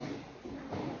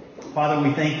Father,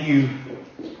 we thank you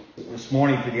this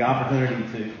morning for the opportunity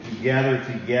to gather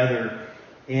together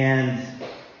and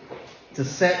to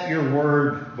set your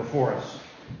word before us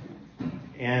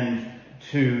and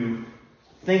to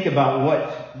think about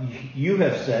what you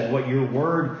have said, what your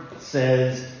word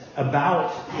says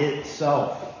about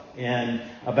itself and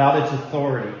about its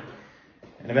authority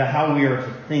and about how we are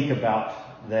to think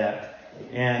about that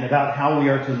and about how we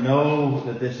are to know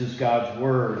that this is God's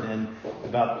word and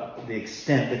about the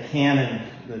extent, the canon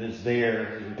that is there,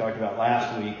 as we talked about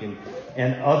last week,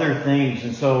 and other things.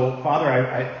 And so, Father,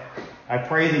 I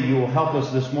pray that you will help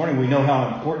us this morning. We know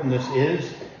how important this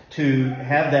is to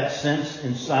have that sense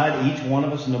inside each one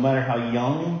of us, no matter how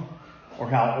young or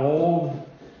how old,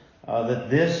 that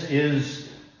this is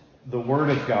the Word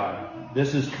of God.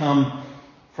 This has come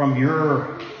from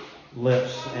your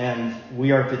lips, and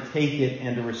we are to take it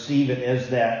and to receive it as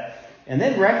that. And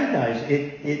then recognize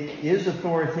it is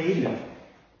authoritative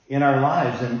in our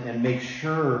lives and make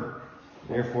sure,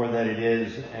 therefore, that it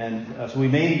is. And so we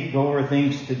may go over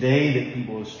things today that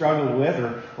people have struggled with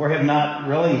or have not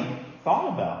really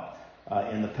thought about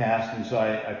in the past. And so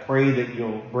I pray that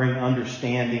you'll bring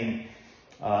understanding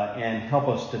and help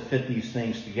us to fit these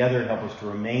things together, help us to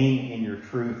remain in your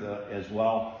truth as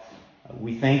well.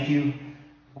 We thank you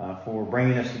for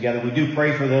bringing us together. We do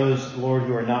pray for those, Lord,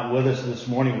 who are not with us this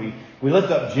morning. We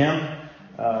lift up Jim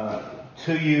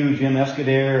to you, Jim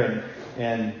Escudero,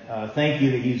 and thank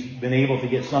you that he's been able to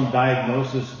get some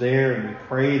diagnosis there, and we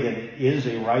pray that it is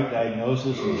a right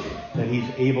diagnosis and that he's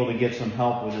able to get some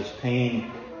help with his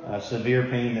pain, severe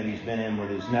pain that he's been in with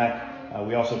his neck.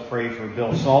 We also pray for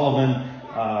Bill Sullivan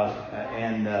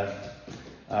and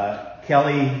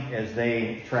Kelly as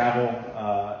they travel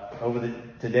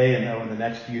today and over the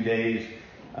next few days,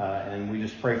 and we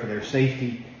just pray for their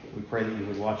safety. We pray that you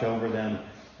would watch over them.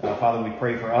 Father, we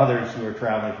pray for others who are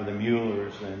traveling, for the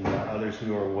Muellers and others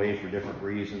who are away for different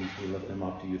reasons. We lift them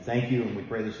up to you. Thank you, and we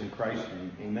pray this in Christ's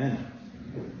name. Amen.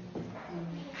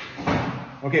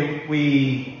 Okay,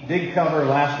 we did cover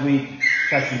last week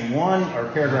section 1, or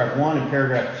paragraph 1 and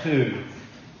paragraph 2.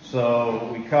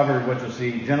 So we covered what you'll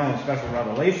see, general and special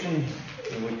revelation.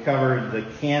 And we covered the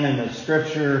canon of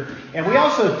Scripture. And we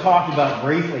also talked about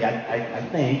briefly, I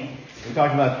think, we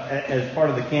talked about as part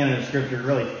of the canon of Scripture, it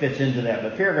really fits into that.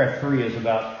 But paragraph 3 is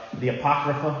about the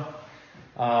Apocrypha.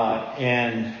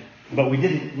 But we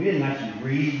didn't actually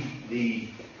read the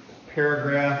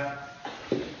paragraph.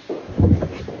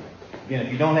 Again,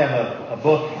 if you don't have a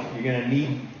book, you're going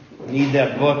to need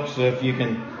that book. So if you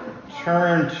can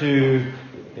turn to,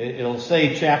 it'll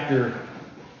say chapter,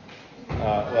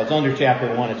 it's under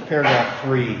chapter 1. It's paragraph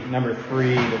 3, number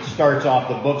 3, that starts off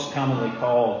the books commonly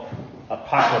called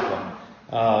Apocrypha.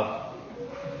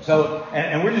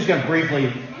 And we're just going to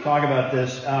briefly talk about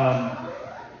this.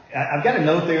 I've got a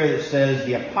note there that says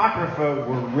the Apocrypha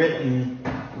were written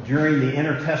during the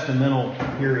intertestamental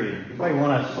period. You probably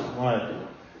want to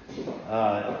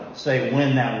say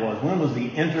when that was. When was the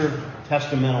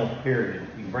intertestamental period?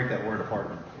 You can break that word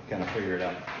apart and kind of figure it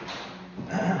out.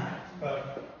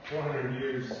 About 400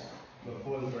 years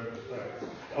before the birth of Christ.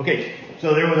 Okay,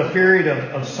 so there was a period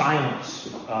of silence,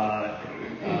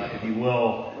 if you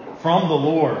will, from the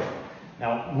Lord.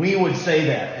 Now, we would say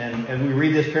that, and as we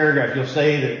read this paragraph, you'll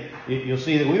see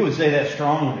that we would say that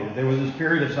strongly. That there was this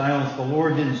period of silence. The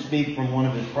Lord didn't speak from one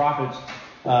of his prophets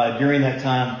during that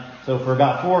time. So for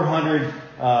about 400,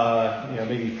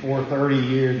 maybe 430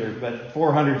 years, but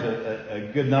 400 is a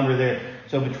good number there.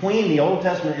 So between the Old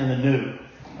Testament and the New,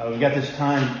 we've got this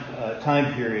time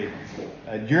period.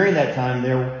 During that time,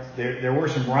 there were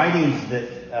some writings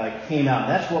that came out.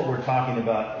 That's what we're talking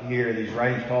about here. These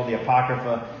writings called the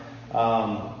Apocrypha.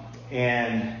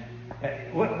 And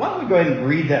why don't we go ahead and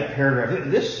read that paragraph?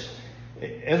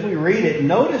 As we read it,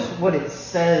 notice what it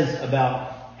says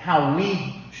about how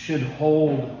we should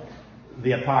hold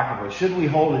the Apocrypha. Should we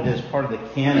hold it as part of the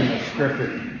canon of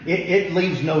Scripture? It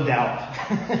leaves no doubt.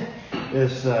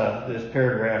 This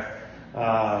paragraph.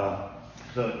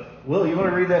 So, Will, you want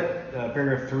to read that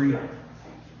paragraph 3?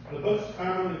 The books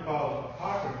commonly called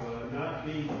Apocrypha, not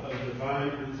being of divine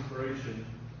inspiration,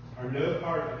 are no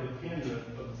part of the canon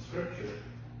of the Scripture,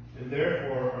 and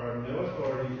therefore are no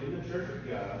authority in the Church of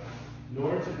God,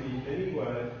 nor to be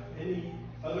any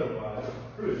otherwise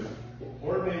approved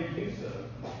or made use of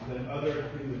than other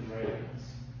human writings.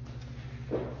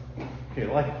 Okay,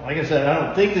 like I said, I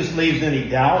don't think this leaves any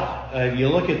doubt. If you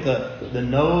look at the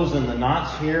no's and the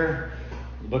nots here,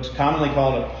 the book's commonly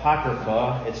called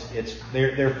Apocrypha.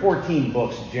 There are 14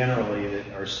 books generally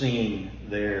that are seen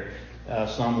there.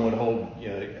 Some would hold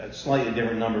a slightly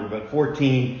different number, but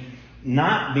 14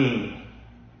 not being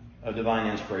of divine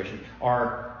inspiration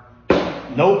are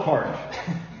no part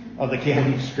of the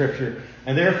canon of Scripture,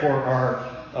 and therefore are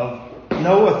of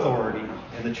no authority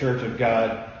in the Church of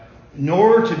God,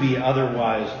 nor to be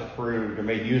otherwise approved or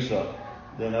made use of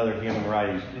than other human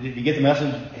writings. Did you get the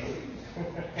message?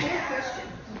 I have a question.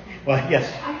 Well,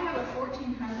 yes. I have a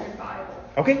 1400 Bible.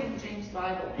 Okay. King James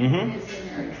Bible. Mm-hmm. Is in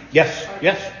there. Yes.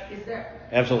 Yes. Is there?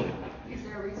 Absolutely. Is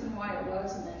there a reason why it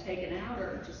was and then taken out,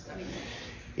 or just? I mean.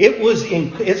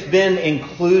 It's been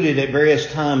included at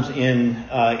various times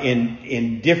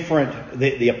in different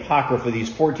the Apocrypha, these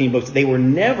 14 books. They were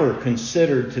never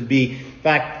considered to be. In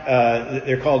fact,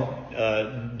 they're called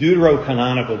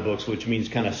deuterocanonical books, which means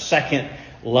kind of second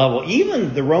level.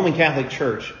 Even the Roman Catholic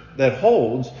Church that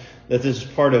holds that this is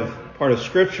part of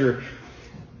Scripture,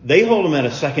 they hold them at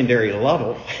a secondary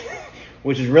level,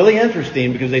 which is really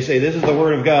interesting because they say this is the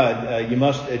Word of God. You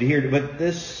must adhere to, but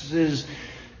this is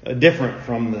different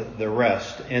from the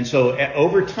rest. And so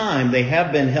over time they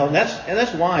have been held. And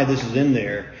that's why this is in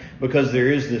there, because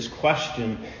there is this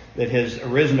question that has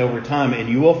arisen over time, and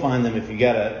you will find them if you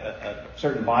got a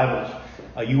certain Bibles.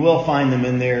 You will find them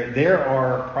in there. There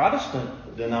are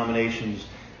Protestant denominations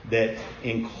that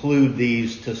include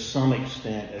these to some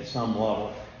extent at some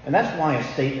level. And that's why a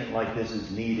statement like this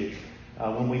is needed.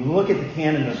 When we look at the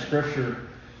canon of Scripture,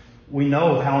 we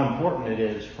know how important it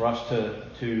is for us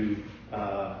to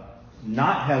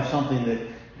not have something that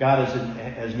God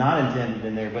has not intended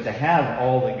in there, but to have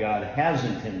all that God has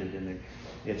intended in there.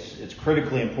 It's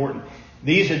critically important.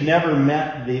 These had never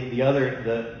met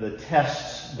the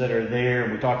tests that are there.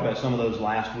 We talked about some of those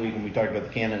last week when we talked about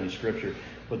the canon of Scripture,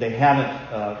 but they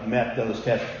haven't met those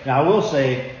tests. Now, I will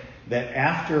say that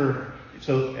at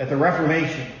the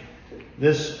Reformation,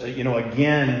 this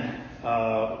again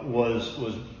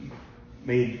was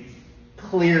made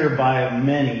clear by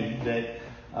many that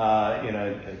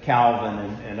Calvin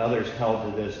and others held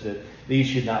to this, that these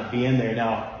should not be in there.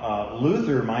 Now,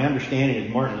 Luther, my understanding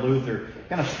is Martin Luther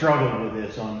kind of struggled with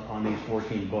this on these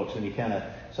 14 books, and he kind of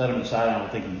set them aside. I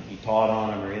don't think he taught on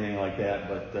them or anything like that,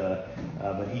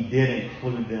 but he did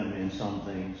include them in some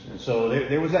things. And so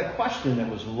there was that question that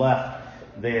was left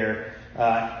there.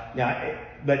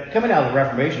 But coming out of the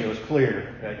Reformation, it was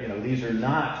clear, these are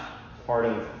not part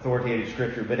of authoritative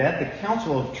Scripture. But at the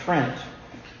Council of Trent,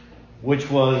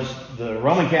 which was the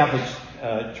Roman Catholic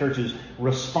Church's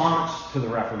response to the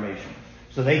Reformation.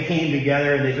 So they came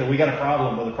together and they said, we got a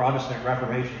problem with the Protestant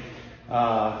Reformation.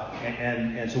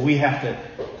 And so we have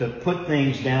to put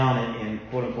things down in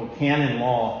quote unquote canon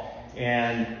law.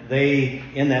 And they've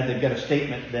got a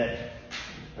statement that,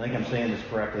 I think I'm saying this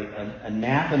correctly,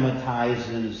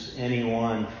 anathematizes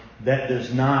anyone that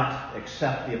does not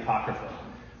accept the Apocrypha.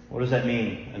 What does that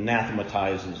mean?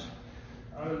 Anathematizes.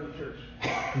 Out of the church.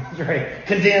 That's right.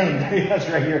 Condemned. That's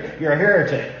right. You're a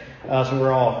heretic. So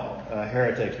we're all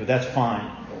heretics, but that's fine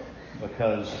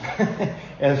because,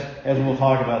 as we'll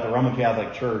talk about, the Roman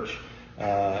Catholic Church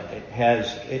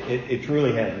it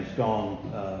truly has gone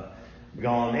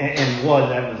and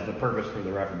that was the purpose for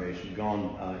the Reformation,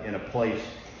 gone in a place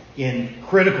in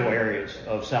critical areas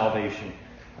of salvation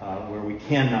where we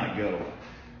cannot go.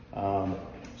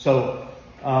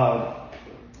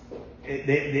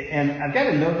 And I've got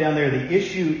a note down there, the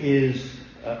issue is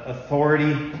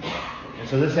authority. And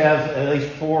so this has at least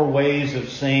 4 ways of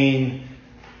saying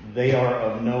they are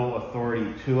of no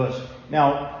authority to us.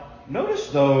 Now, notice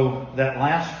though that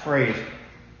last phrase,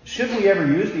 should we ever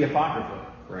use the Apocrypha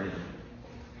for anything?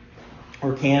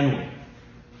 Or can we?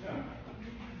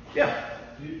 Yeah.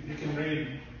 You can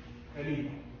read any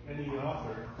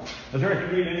author. That's right. You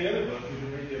can read any other book. You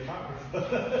can read the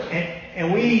Apocrypha.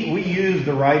 and we use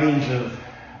the writings of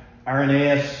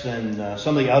Irenaeus and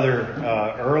some of the other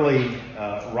early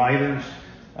writers.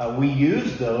 We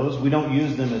use those. We don't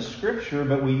use them as Scripture,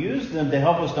 but we use them to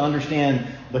help us to understand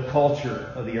the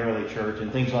culture of the early church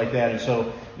and things like that. And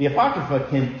so the Apocrypha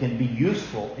can be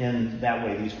useful in that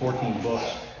way, these 14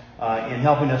 books, in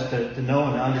helping us to know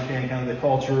and to understand kind of the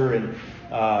culture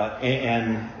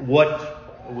and what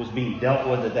was being dealt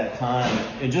with at that time,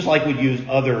 and just like we'd use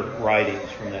other writings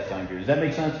from that time period. Does that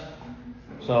make sense?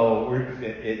 So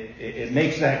it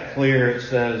makes that clear. It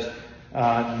says,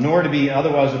 nor to be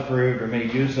otherwise approved or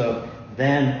made use of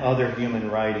than other human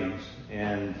writings.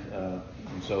 And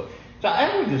so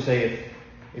I would just say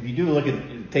if you do look at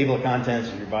the table of contents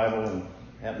of your Bible and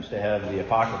happens to have the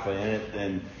Apocrypha in it,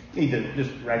 then you need to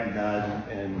just recognize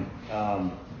and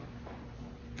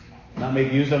not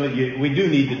make use of it. We do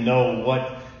need to know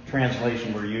what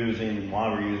translation we're using and why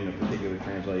we're using a particular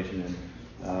translation. And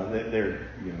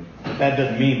that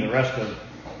doesn't mean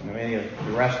any of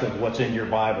the rest of what's in your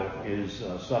Bible is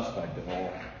suspect at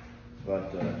all.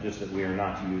 but just that we are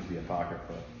not to use the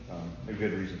Apocrypha. There are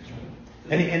good reasons.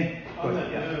 On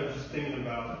that note, I was just thinking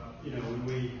about, when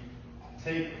we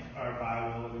take our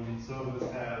Bible, some of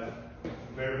us have a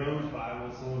bare bones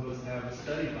Bible, some of us have a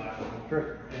study Bible.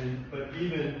 Sure. But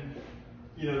even,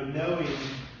 knowing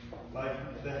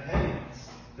like the headings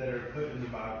that are put in the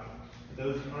Bible,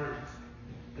 those aren't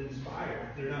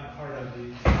inspired. They're not part of the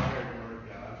inspired Word of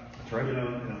God. That's right.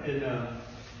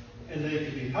 And they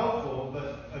can be helpful,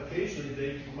 but occasionally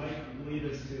they might lead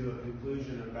us to a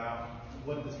conclusion about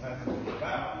what this passage is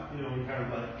about. We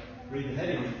kind of read the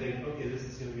heading and think, okay, this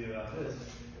is going to be about this.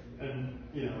 And,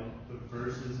 the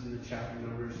verses and the chapter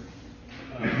numbers.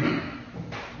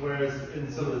 Whereas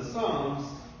in some of the Psalms,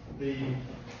 the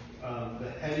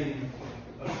heading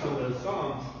of some of those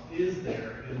Psalms is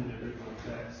there in the original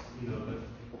text.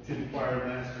 To the choir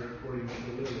master according to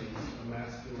the lilies, a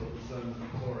master of the sons of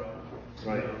Korah.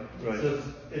 Right. Right. So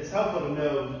it's helpful to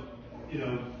know,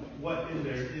 what in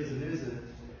there is and isn't.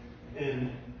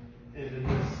 And in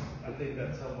this, I think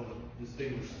that's helpful to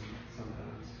distinguish them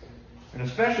sometimes. And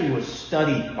especially with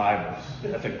study Bibles.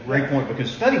 That's a great point,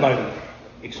 because study Bibles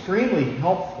are extremely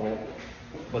helpful,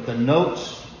 but the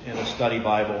notes in a study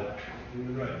Bible,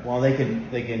 right, while they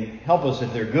can help us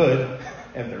if they're good,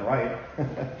 if they're right,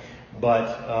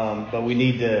 but we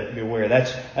need to be aware.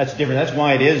 That's different. That's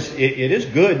why it is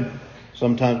good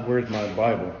sometimes. Where's my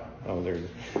Bible? Oh, there it is.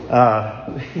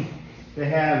 They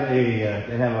have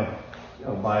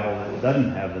a Bible that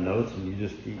doesn't have the notes, and you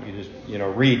just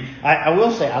read. I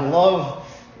will say, I love,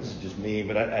 this is just me,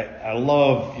 but I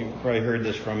love, you've probably heard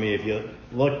this from me, if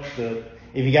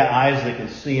you got eyes that can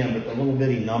see them, but the little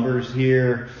bitty numbers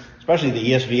here, especially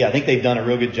the ESV, I think they've done a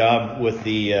real good job with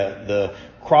the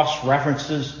cross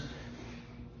references,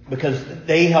 because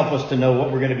they help us to know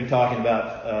what we're going to be talking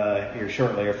about here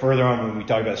shortly, or further on when we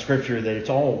talk about Scripture, that it's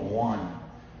all one.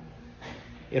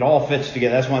 It all fits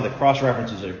together. That's why the cross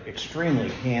references are extremely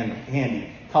handy,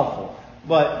 helpful,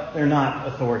 but they're not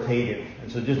authoritative.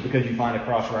 And so just because you find a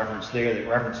cross reference there that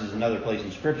references another place in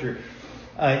Scripture,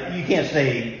 you can't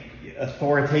say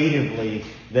authoritatively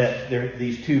that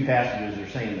these two passages are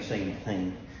saying the same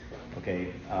thing.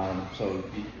 Okay, so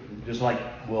just like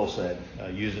Will said,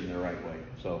 use it in the right way.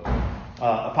 So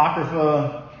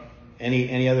Apocrypha.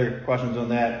 Any other questions on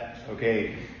that?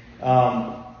 Okay.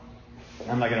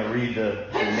 I'm not going to read the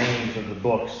names of the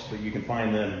books, but you can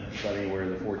find them about anywhere,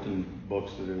 the 14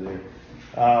 books that are there.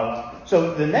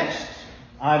 So the next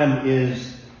item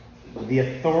is the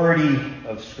authority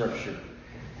of Scripture.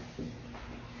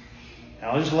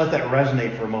 Now, I'll just let that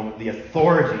resonate for a moment. The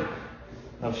authority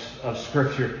of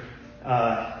Scripture.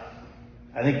 I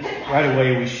think right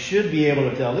away we should be able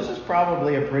to tell this is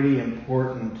probably a pretty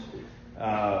important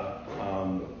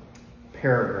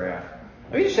paragraph.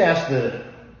 Let me just ask the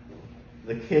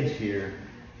kids here.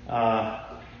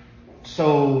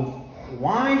 So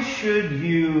why should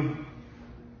you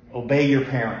obey your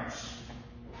parents?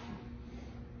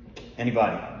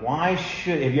 Anybody?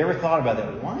 Have you ever thought about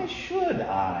that? Why should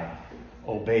I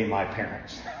obey my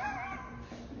parents?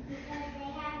 Because they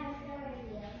have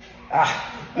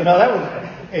authority. That was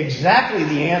exactly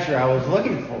the answer I was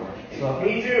looking for. So,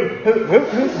 Me too.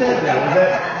 who said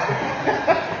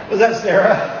that? Was that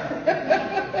Sarah?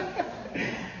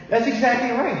 That's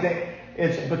exactly right.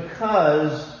 It's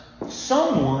because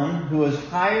someone who is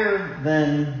higher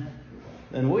than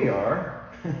we are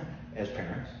as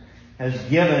parents has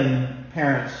given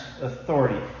parents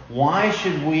authority. Why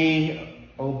should we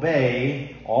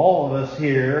obey? All of us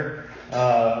here,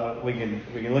 we can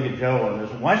look at Joe on this.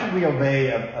 Why should we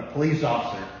obey a police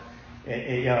officer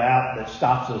out that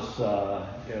stops us?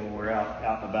 We're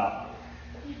out and about.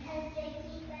 Because they keep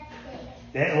us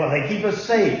safe. Well, they keep us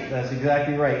safe. That's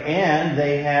exactly right. And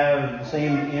they have the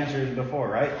same answer as before,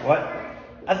 right? What?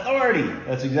 Authority.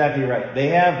 That's exactly right. They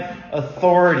have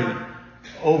authority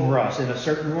over us in a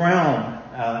certain realm.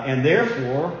 And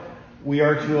therefore, we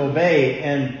are to obey.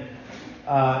 And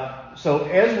so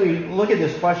as we look at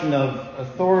this question of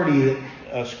authority,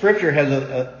 Scripture has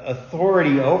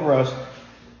authority over us,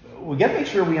 we got to make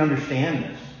sure we understand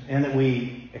this and that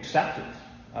we accept it.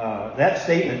 That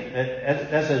statement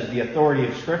that says the authority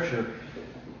of Scripture,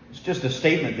 it's just a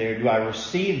statement there. Do I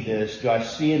receive this? Do I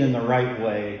see it in the right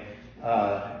way?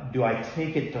 Do I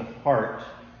take it to heart?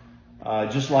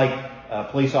 Just like a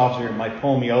police officer might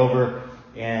pull me over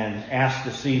and ask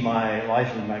to see my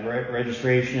license, my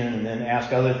registration, and then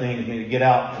ask other things, maybe get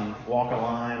out and walk a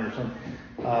line or something.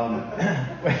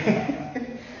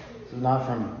 This is not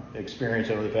from experience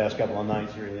over the past couple of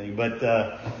nights or anything, but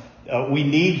we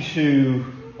need to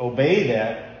obey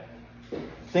that.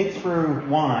 Think through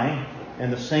why,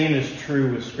 and the same is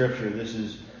true with Scripture. This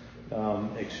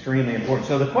extremely important.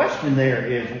 So the question there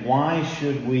is, why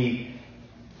should we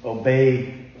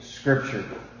obey Scripture?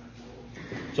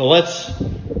 So let's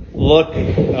look.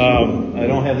 I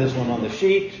don't have this one on the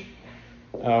sheet.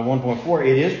 1.4.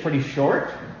 It is pretty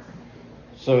short,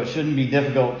 so it shouldn't be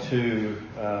difficult to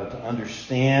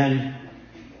understand.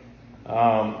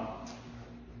 I'll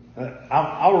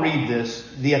read this.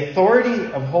 The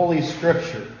authority of Holy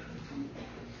Scripture,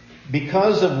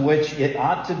 because of which it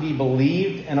ought to be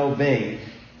believed and obeyed,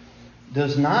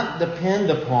 does not depend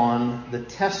upon the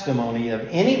testimony of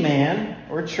any man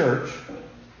or church,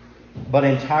 but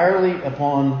entirely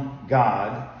upon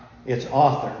God, its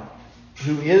author,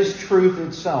 who is truth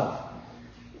itself.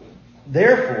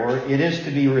 Therefore, it is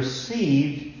to be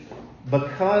received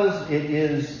because it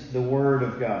is the Word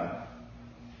of God.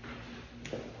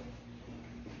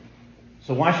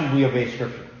 So why should we obey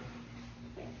Scripture?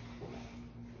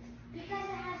 Because it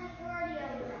has authority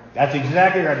over us. That's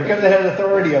exactly right. Because it has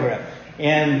authority over us.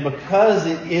 And because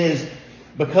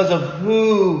of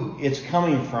who it's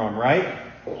coming from, right?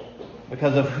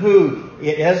 Because of who.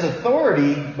 It has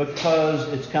authority because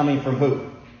it's coming from who?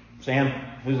 Sam,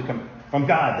 who's it coming from?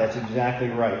 God. That's exactly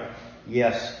right.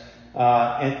 Yes.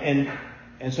 And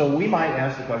so we might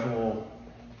ask the question, well,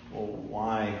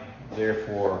 why,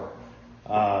 therefore,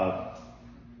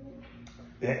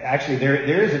 actually,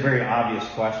 there is a very obvious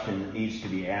question that needs to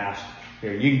be asked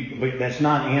here. But that's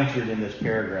not answered in this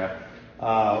paragraph.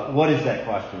 What is that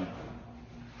question?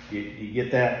 You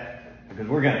get that? Because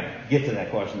we're going to get to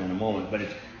that question in a moment, but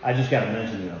I just got to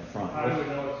mention it up front. How do we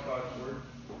know it's God's Word?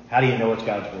 How do you know it's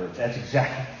God's Word? That's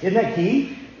exactly, isn't that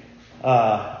key?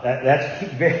 That's key,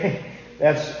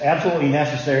 that's absolutely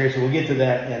necessary, so we'll get to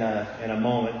that in a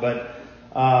moment. But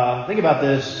think about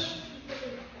this.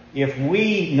 If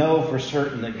we know for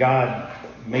certain that God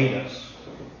made us,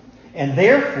 and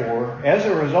therefore, as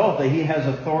a result, that He has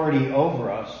authority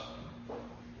over us,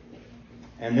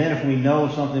 and then if we know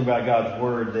something about God's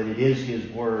Word, that it is His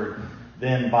Word,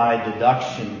 then by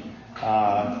deduction,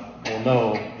 we'll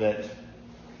know that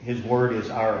His Word is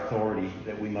our authority,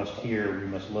 that we must hear, we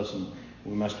must listen,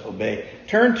 we must obey.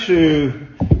 Turn to,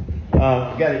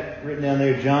 I've got it written down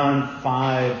there, John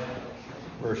 5,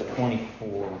 verse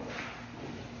 24.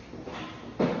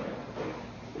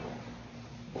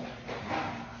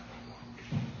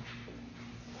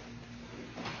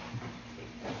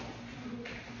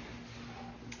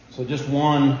 So just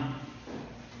one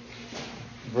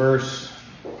verse.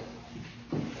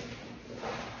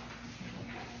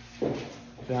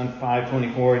 John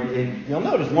 5:24. You'll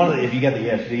notice if you got the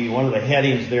ESV, one of the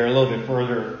headings there a little bit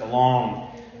further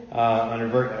along,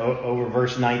 over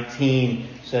verse 19,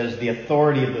 says the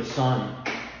authority of the Son.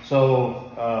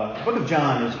 So the book of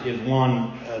John is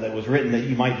one that was written that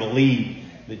you might believe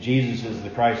that Jesus is the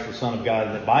Christ, the Son of God,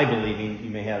 and that by believing you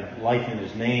may have life in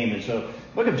His name. And so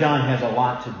the book of John has a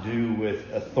lot to do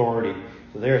with authority.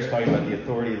 So there it's talking about the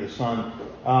authority of the Son.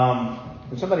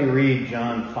 Can somebody read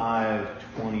John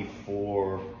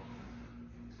 5:24?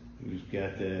 Who's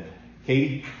got the...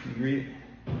 Katie, can you read it?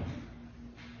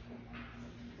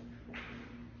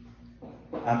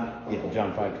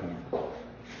 John 5:24.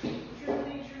 Truly,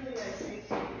 truly, I say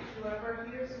to you, whoever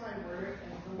hears my word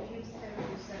and believes Him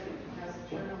who sent me has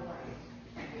eternal life.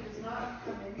 He does not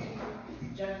come into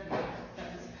judgment, but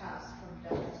is passed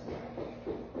from death to life.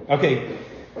 Okay,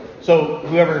 so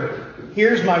whoever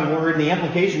hears my word, and the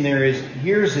implication there is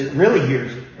hears it, really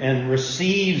hears it, and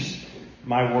receives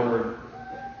my word,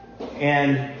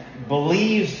 and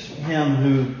believes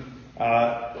Him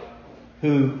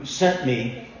who sent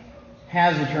me,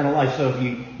 has eternal life. So if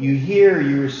you hear,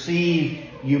 you receive,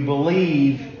 you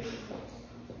believe,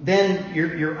 then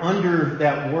you're under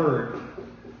that word.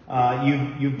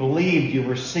 You believed, you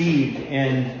received,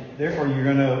 and therefore you're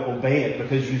going to obey it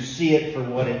because you see it for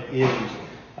what it is.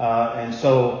 And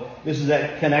so this is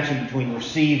that connection between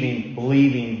receiving,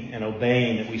 believing, and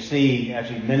obeying that we see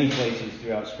actually many places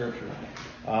throughout Scripture.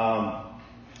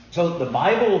 So the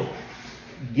Bible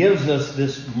gives us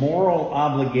this moral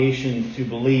obligation to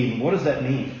believe. What does that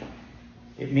mean?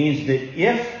 It means that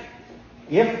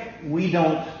if we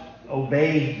don't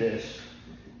obey this,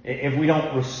 if we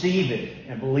don't receive it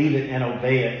and believe it and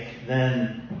obey it,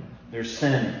 then there's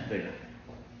sin there.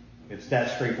 It's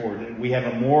that straightforward. We have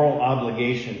a moral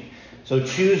obligation. So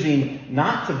choosing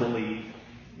not to believe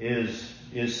is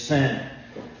sin.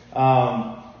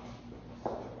 The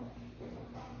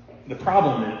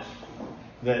problem is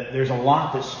that there's a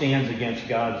lot that stands against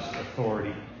God's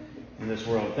authority in this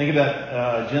world. Think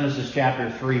about Genesis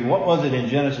chapter 3. What was it in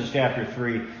Genesis chapter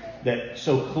 3 that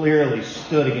so clearly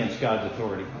stood against God's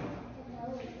authority?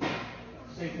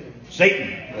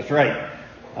 Satan. That's right.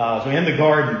 So in the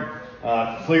garden,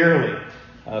 Clearly,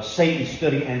 Satan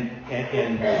stood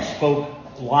and spoke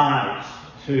lies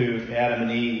to Adam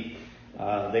and Eve.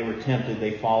 They were tempted.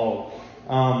 They followed.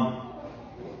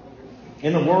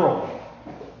 In the world,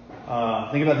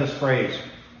 think about this phrase: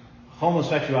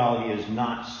 homosexuality is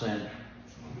not sin.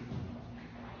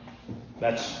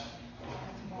 That's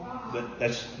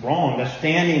wrong. That's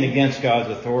standing against God's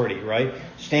authority, right?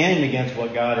 Standing against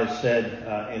what God has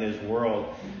said in His world.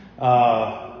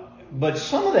 But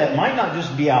some of that might not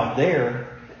just be out there.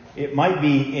 It might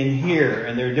be in here,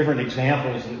 and there are different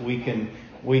examples that we can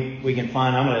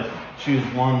find. I'm going to choose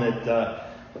one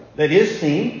that is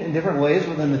seen in different ways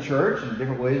within the church, in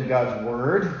different ways in God's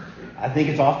Word. I think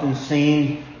it's often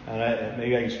seen, and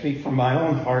maybe I can speak from my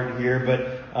own heart here,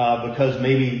 but because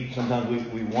maybe sometimes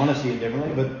we want to see it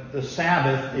differently, but the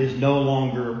Sabbath is no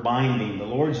longer binding. The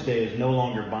Lord's Day is no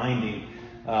longer binding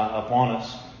upon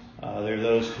us. There are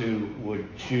those who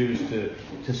would choose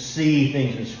to see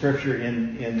things in Scripture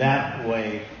in that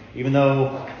way, even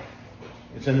though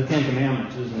it's in the Ten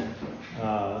Commandments, isn't it?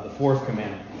 The fourth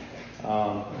commandment.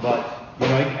 But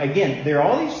again, there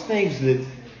are all these things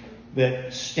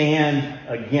that stand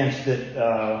against it,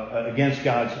 against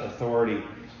God's authority.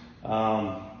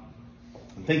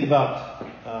 Think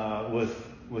about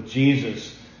with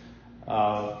Jesus,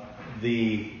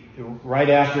 right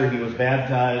after he was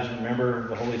baptized. Remember,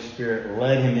 the Holy Spirit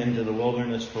led him into the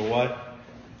wilderness for what?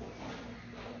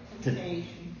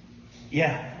 Temptation.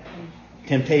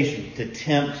 Temptation, to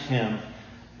tempt him.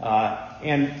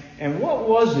 And what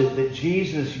was it that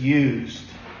Jesus used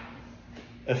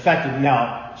effectively?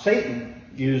 Now, Satan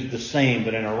used the same,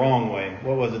 but in a wrong way.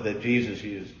 What was it that Jesus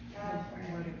used?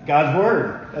 God's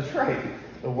Word. That's right.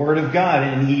 The Word of God.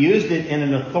 And he used it in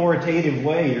an authoritative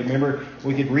way. You remember,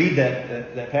 we could read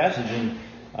that passage,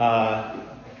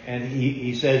 and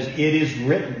he says, "It is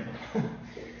written."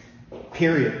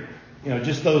 Period.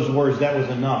 Just those words, that was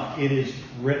enough. It is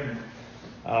written.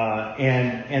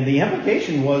 And the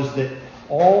implication was that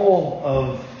all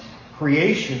of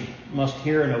creation must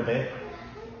hear and obey.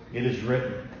 It is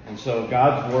written. And so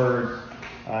God's Word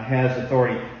has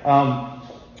authority.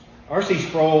 R.C.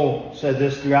 Sproul said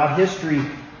this: throughout history,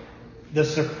 the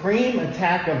supreme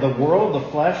attack of the world, the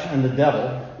flesh, and the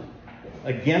devil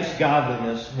against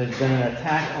godliness has been an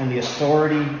attack on the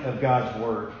authority of God's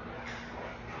Word.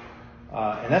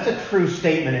 And that's a true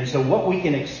statement. And so what we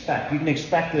can expect, you can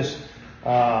expect this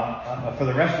for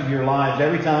the rest of your lives.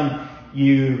 Every time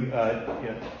you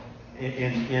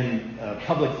in a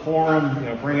public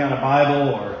forum, bring out a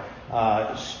Bible or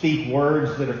speak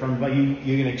words that are from the Bible,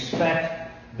 you can expect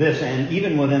this. And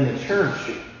even within the church,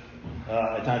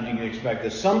 at times you can expect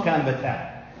this, some kind of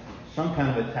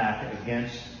attack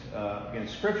against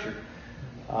Scripture.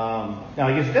 Now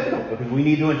it gets difficult because we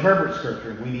need to interpret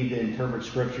Scripture. We need to interpret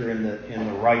Scripture in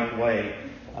the right way.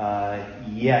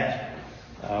 Yet,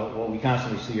 what we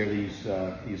constantly see are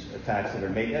these attacks that are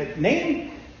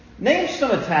made. Name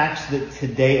some attacks that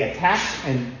today,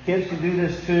 and kids can do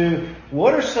this too.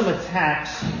 What are some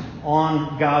attacks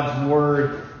on God's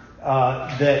Word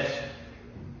that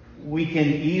we can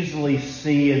easily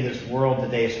see in this world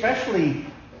today, especially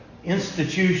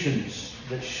institutions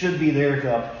that should be there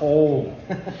to uphold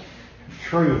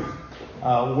truth?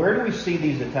 Where do we see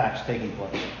these attacks taking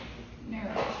place?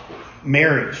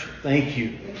 Marriage. Thank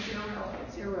you.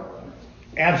 It's irrelevant.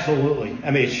 Absolutely.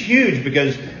 I mean, it's huge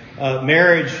because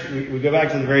marriage, we go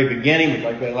back to the very beginning. We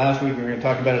talked about it last week. We're going to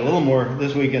talk about it a little more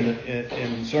this week in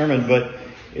the sermon, but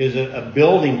is a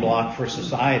building block for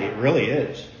society. It really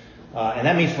is. And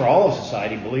that means for all of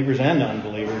society, believers and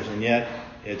non-believers, and yet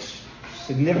it's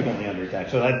significantly under attack.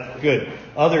 So that's good.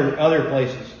 Other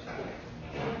places.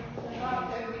 The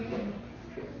thought that we can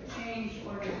change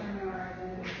or determine our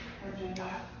agenda.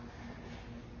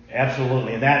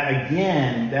 Absolutely. And that,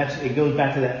 again, it goes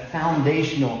back to that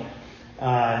foundational,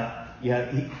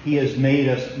 he has made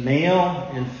us male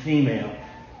and female,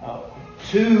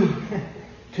 two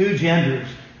genders.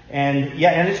 And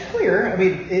it's clear. I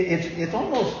mean, it's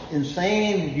almost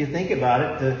insane if you think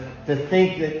about it to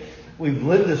think that we've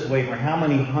lived this way for how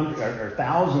many hundreds or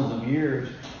thousands of years,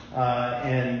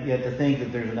 and yet to think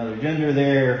that there's another gender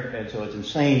there, and so it's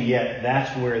insane. Yet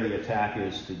that's where the attack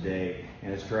is today,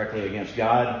 and it's directly against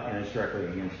God, and it's directly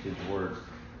against His Word.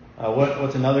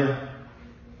 What's another?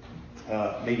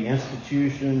 Maybe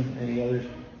institution. Any others?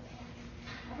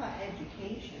 How about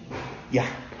education? Yeah,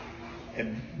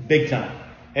 big time.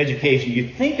 Education. You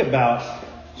think about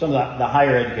some of the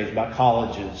higher education, about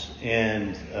colleges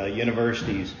and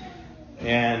universities,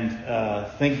 and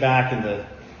think back in the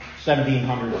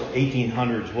 1700s,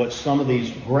 1800s, what some of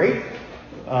these great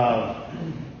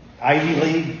Ivy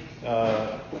League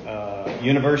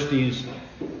universities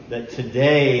that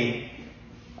today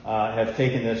have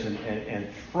taken this and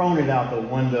thrown it out the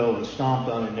window and stomped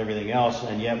on it and everything else.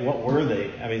 And yet, what were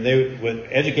they? I mean,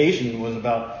 education was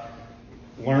about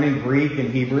learning Greek and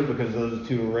Hebrew because those are the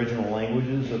two original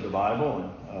languages of the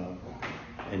Bible,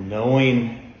 and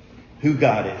knowing who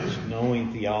God is,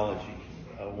 knowing theology.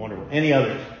 Wonderful. Any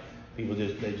others? People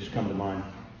they just come to mind.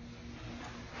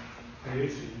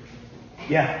 Creation.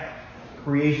 Yeah,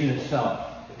 creation itself.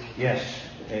 Yes,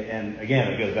 and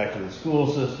again, it goes back to the school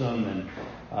system,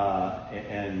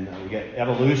 and we get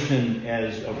evolution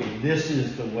as okay. This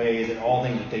is the way that all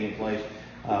things are taking place.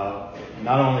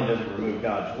 Not only does it remove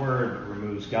God's word, it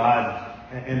removes God,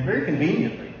 and very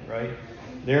conveniently, right?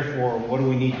 Therefore, what do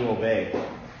we need to obey?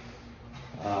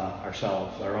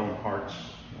 Ourselves, our own hearts,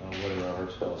 whatever our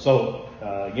hearts tell us. So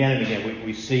again and again,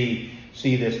 we see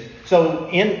this. So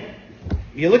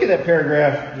you look at that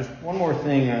paragraph. Just one more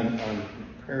thing on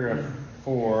paragraph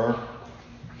 4.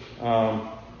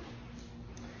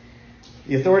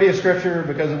 The authority of Scripture,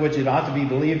 because of which it ought to be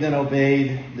believed and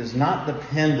obeyed, does not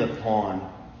depend upon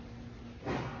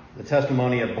the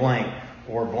testimony of blank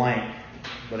or blank,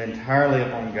 but entirely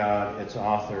upon God, its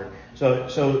author. So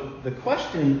the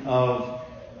question of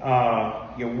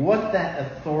what that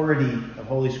authority of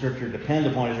Holy Scripture depends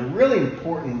upon is a really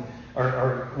important,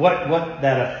 or what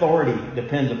that authority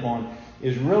depends upon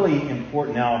is really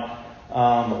important. Now,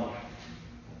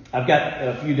 I've got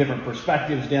a few different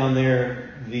perspectives down there.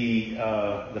 The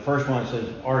first one says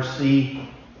RC.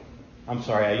 I'm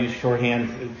sorry, I used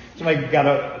shorthand. Somebody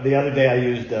the other day I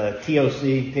used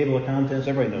TOC, table of contents.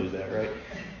 Everybody knows that, right?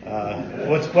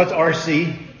 What's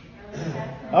RC?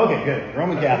 Okay, good.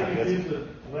 Roman Catholic. I use the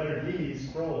letter D,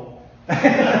 scroll.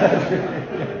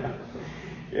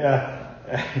 Yeah,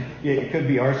 it could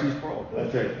be R.C. Sproul.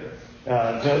 That's right.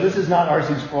 So this is not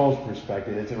R.C. Sproul's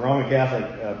perspective. It's a Roman Catholic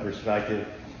perspective.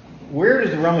 Where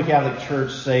does the Roman Catholic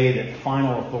Church say that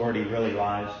final authority really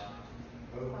lies?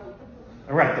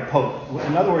 Right, the Pope.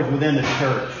 In other words, within the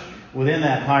church, within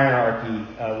that hierarchy,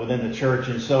 within the church.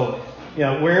 And so,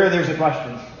 where there's a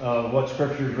question of what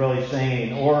Scripture is really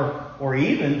saying, or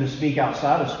even to speak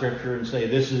outside of Scripture and say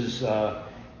this is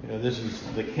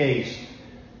the case,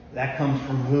 that comes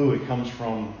from who? It comes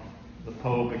from the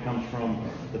Pope. It comes from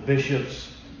the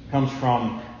bishops. It comes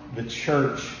from the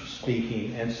church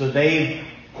speaking. And so they've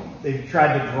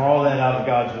tried to draw that out of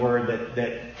God's Word,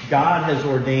 that God has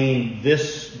ordained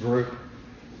this group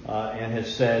and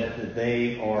has said that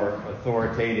they are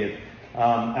authoritative.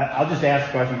 I'll just ask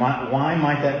the question, why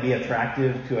might that be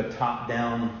attractive to a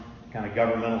top-down kind of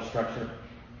governmental structure?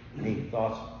 Any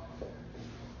thoughts?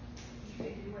 You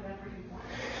can do whatever you want.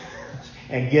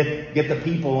 And get the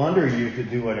people under you to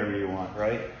do whatever you want,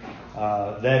 right?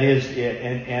 That is it.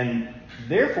 And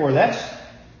therefore,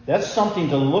 that's something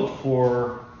to look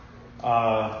for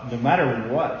no matter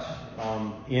what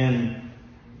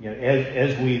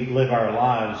as we live our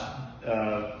lives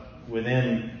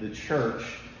within the church,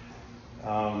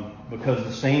 because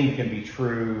the same can be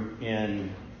true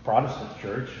in Protestant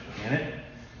church, can it?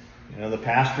 The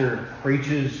pastor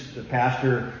preaches, the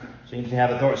pastor seems to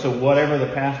have authority. So whatever the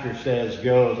pastor says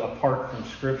goes apart from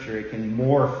Scripture. It can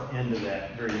morph into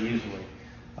that very easily,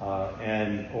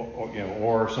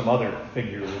 or some other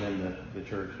figure within the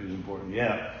church who's important.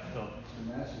 Yeah. So.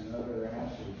 And that's another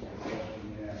answer to the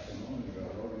question you asked a moment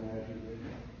about organized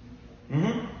religion.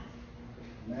 Mm-hmm.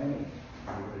 Many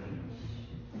religions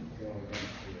go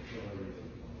against the authority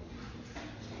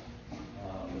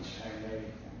of and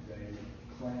they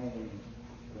claim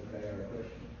that they are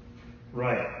Christian.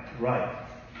 Right.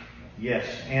 Yes,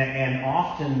 and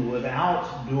often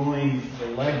without doing the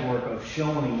legwork of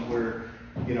showing where,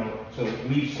 so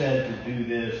we've said to do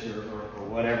this or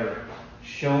whatever,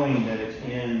 showing that it's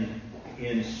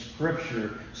in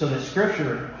Scripture, so that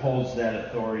Scripture holds that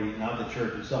authority, not the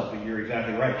church itself. But you're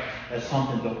exactly right. That's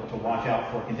something to watch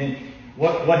out for. Continue.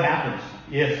 What happens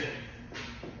if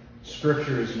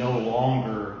Scripture is no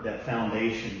longer that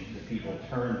foundation that people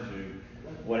turn to?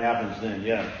 What happens then?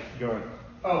 Yeah, go ahead.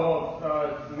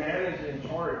 Man is in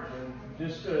charge, and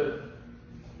just to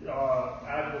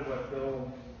add to what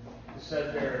Bill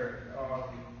said there,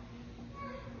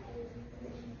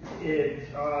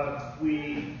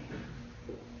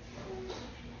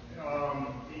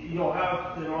 you'll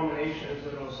have denominations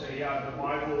that will say, yeah, the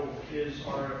Bible is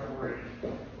our authority.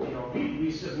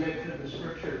 We submit to the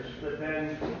Scriptures, but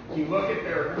then you look at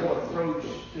their whole approach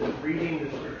to reading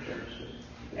the Scriptures,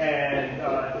 and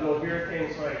you'll hear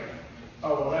things like,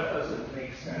 oh, well, that doesn't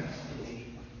make sense to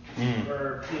me.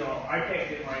 Or, I can't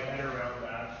get my head around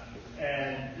that.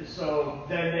 And so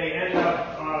then they end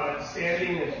up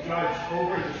standing as judge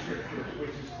over the scriptures, which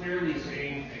is clearly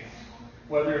saying things,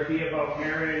 whether it be about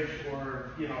marriage or,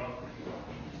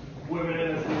 women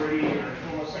in authority or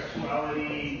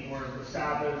homosexuality or the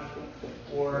Sabbath,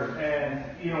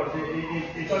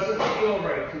 it doesn't feel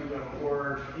right to them,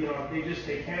 or,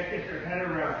 they can't get their head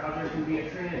around how there can be a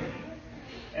Trinity.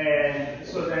 And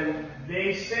so then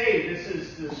they say this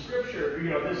is the scripture,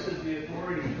 this is the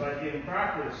authority, but in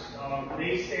practice,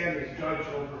 they stand as judge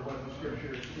over what the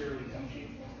scripture is clearly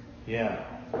teaching. Yeah.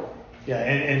 Yeah,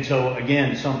 and so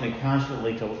again, something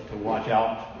constantly to watch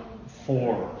out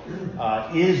for.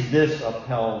 Is this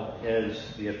upheld as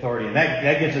the authority? And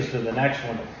that gets us to the next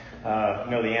one.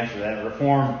 Know the answer to that.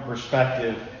 Reform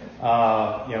perspective.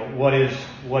 What is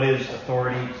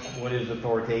authority? What is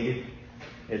authoritative?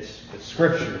 It's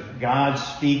Scripture. God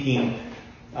speaking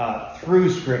through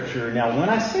Scripture. Now, when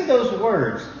I say those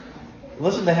words,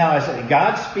 listen to how I say it.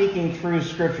 God speaking through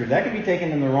Scripture. That could be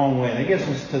taken in the wrong way. And that gets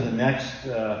us to the next,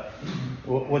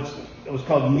 what's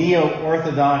called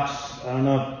neo-orthodox. I don't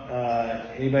know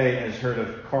if anybody has heard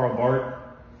of Karl Barth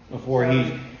before.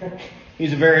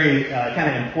 He's a very kind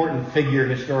of important figure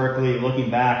historically, looking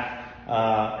back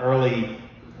early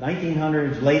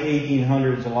 1900s, late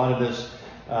 1800s. A lot of this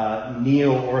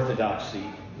neo-orthodoxy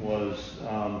was,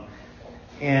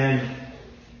 and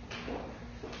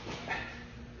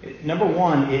number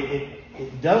one,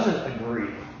 it doesn't agree.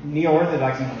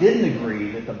 Neo-orthodoxy didn't agree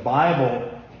that the Bible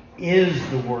is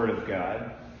the Word of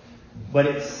God, but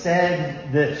it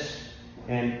said this.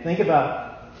 And think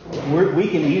about, we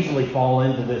can easily fall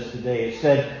into this today. It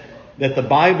said that the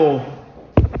Bible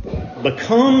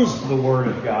becomes the Word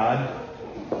of God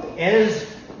as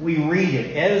we read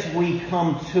it, as we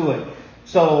come to it.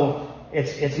 So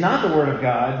it's not the Word of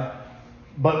God,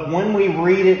 but when we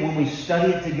read it, when we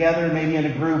study it together, maybe in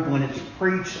a group, when it's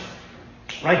preached,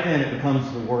 right then it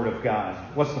becomes the Word of God.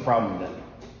 What's the problem with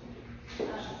that?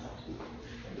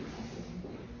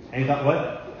 Any thought? What?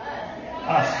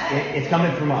 Us. It's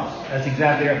coming from us. That's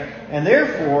exactly right. And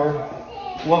therefore,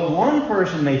 what one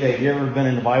person may take, have you ever been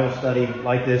in a Bible study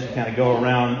like this? You kind of go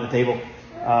around the table,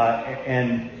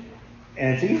 and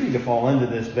it's easy to fall into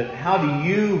this, but how do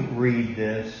you read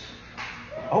this?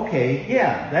 Okay,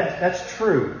 yeah, that's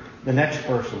true. The next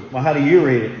person. Well, how do you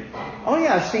read it? Oh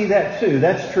yeah, I see that too.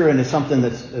 That's true, and it's something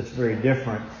that's very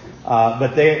different.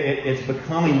 But it's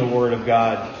becoming the Word of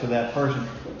God to that person.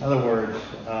 In other words,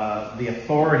 the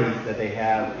authority that they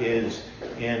have is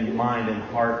in mind and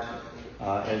heart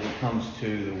as it comes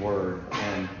to the Word.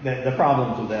 And the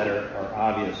problems with that are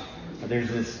obvious. There's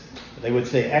this, they would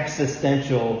say,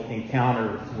 existential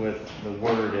encounter with the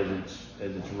Word as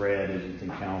it's read, as it's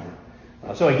encountered.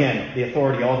 So again, the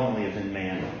authority ultimately is in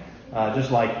man,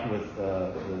 just like with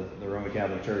the Roman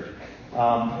Catholic Church.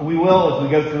 We will, as we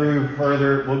go through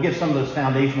further, we'll get some of those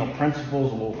foundational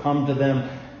principles. We'll come to them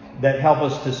that help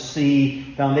us to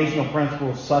see foundational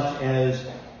principles such as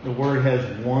the word has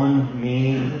one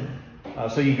meaning.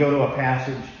 So you go to a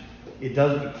passage, it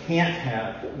can't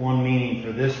have one meaning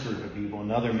for this group of people,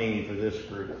 another meaning for this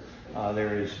group.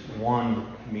 There is one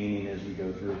meaning as we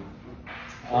go through.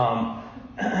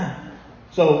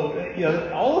 So,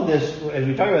 all of this, as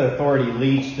we talk about authority,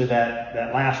 leads to that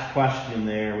last question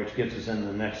there, which gets us into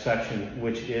the next section,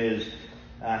 which is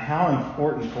how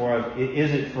important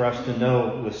is it for us to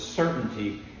know with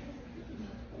certainty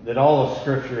that all of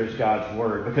Scripture is God's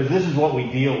Word? Because this is what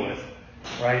we deal with,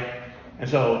 right? And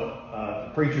so,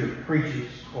 the preacher preaches,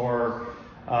 or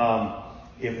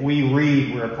if we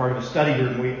read, we're a part of a study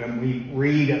group, and we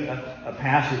read a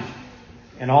passage,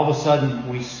 and all of a sudden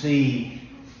we see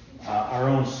our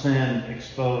own sin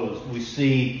exposed.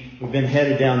 We've been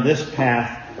headed down this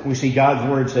path. We see God's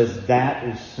Word says that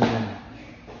is sin.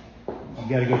 You've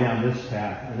got to go down this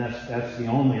path, and that's the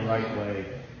only right way.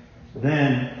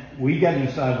 Then we've got to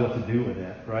decide what to do with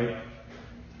that, right?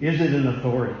 Is it an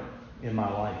authority in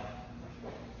my life?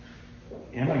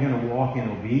 Am I going to walk in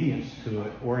obedience to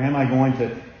it, or am I going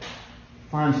to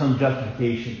find some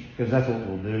justification, because that's what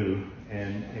we'll do,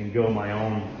 and go my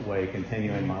own way,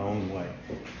 continue in my own way?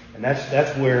 And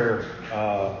that's where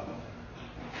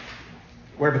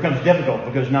it becomes difficult,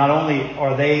 because not only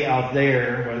are they out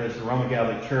there, whether it's the Roman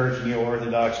Catholic Church,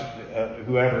 Neo-Orthodox,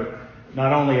 whoever,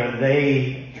 not only are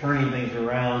they turning things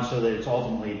around so that it's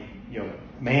ultimately,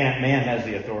 man has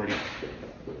the authority,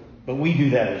 but we do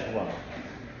that as well.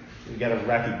 We've got to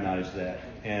recognize that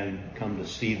and come to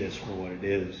see this for what it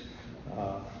is.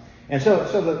 And so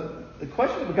the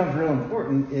question that becomes real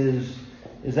important is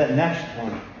that next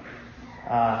one.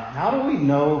 How do we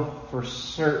know for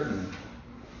certain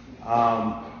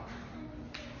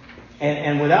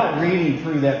And without reading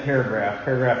through that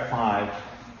paragraph 5,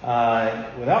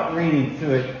 without reading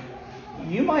through it,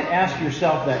 you might ask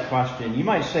yourself that question. You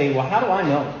might say, well, how do I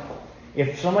know?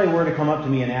 If somebody were to come up to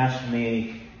me and ask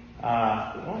me,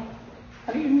 well,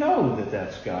 how do you know that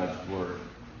that's God's Word?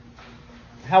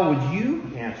 How would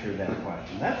you answer that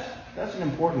question? That's an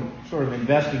important sort of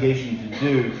investigation to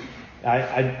do.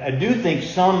 I do think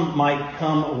some might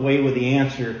come away with the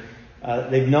answer.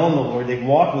 They've known the Lord. They've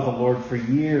walked with the Lord for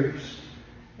years.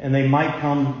 And they might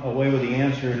come away with the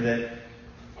answer that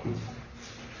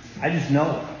I just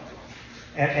know it.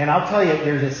 And I'll tell you,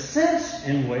 there's a sense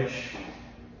in which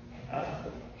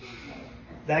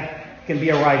that can be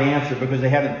a right answer because they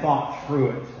haven't thought through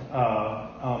it.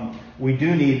 We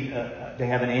do need to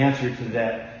have an answer to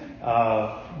that.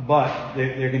 But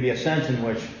there can be a sense in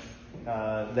which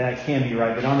that can be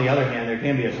right. But on the other hand, there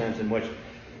can be a sense in which,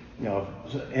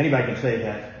 anybody can say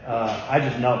that. I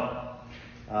just know.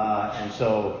 And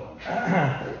so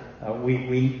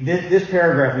this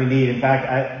paragraph we need. In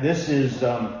fact, this is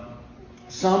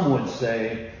some would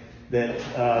say that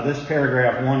this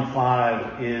paragraph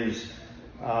 1:5 is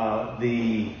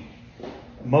the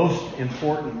most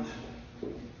important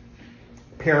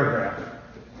paragraph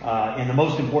in the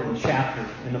most important chapter,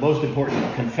 in the most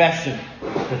important confession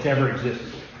that's ever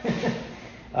existed.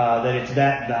 That it's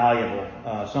that valuable.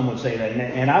 Some would say that,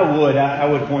 and I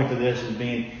would point to this as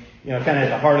being, kind of at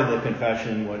the heart of the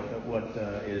confession, what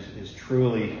is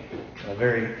truly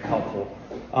very helpful.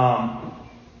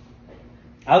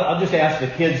 I'll just ask the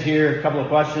kids here a couple of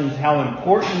questions. How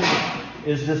important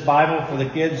is this Bible for the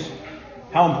kids?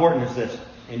 How important is this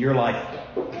in your life?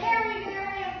 Very,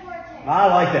 very important. I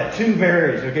like that. 2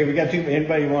 varies. Okay, we got 2.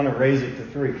 Anybody want to raise it to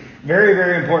 3? Very,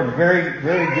 very important. Very,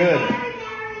 very good.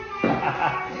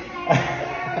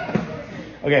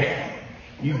 Okay,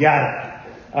 you got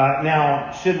it.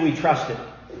 Now, should we trust it?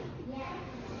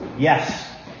 Yes.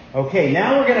 Okay,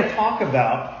 now we're going to talk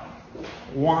about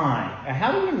why.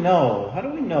 How do we know? How do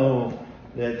we know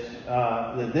that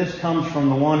that this comes from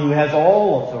the one who has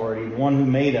all authority, the one who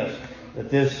made us? That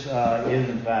this is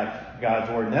in fact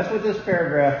God's Word, and that's what this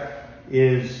paragraph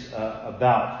is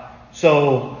about.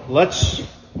 So let's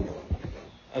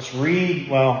read.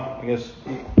 Well, I guess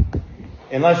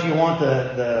unless you want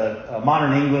the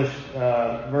modern English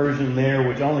version there,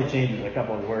 which only changes a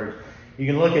couple of words, you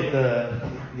can look at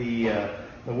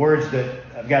the words that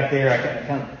I've got there. I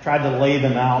kind of tried to lay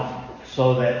them out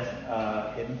so that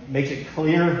it makes it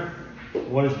clear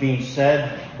what is being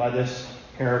said by this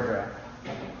paragraph.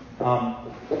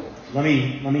 Let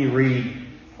me read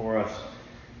for us.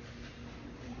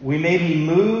 We may be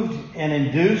moved and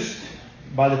induced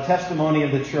by the testimony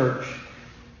of the church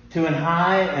to an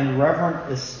high and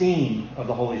reverent esteem of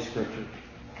the Holy Scripture,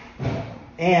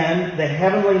 and the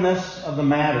heavenliness of the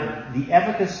matter, the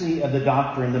efficacy of the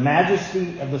doctrine, the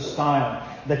majesty of the style,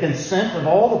 the consent of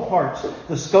all the parts,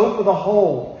 the scope of the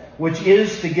whole, which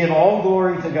is to give all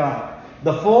glory to God,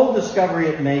 the full discovery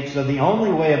it makes of the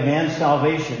only way of man's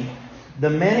salvation, the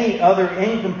many other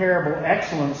incomparable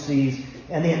excellencies,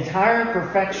 and the entire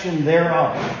perfection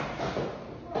thereof,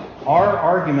 are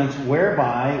arguments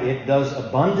whereby it does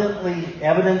abundantly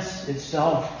evidence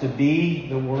itself to be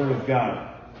the Word of God.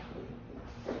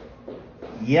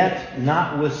 Yet,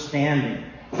 notwithstanding,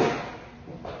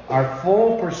 our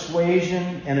full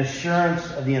persuasion and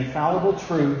assurance of the infallible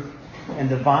truth and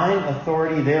divine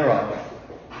authority thereof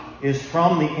is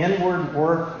from the inward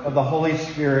work of the Holy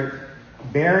Spirit,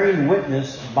 bearing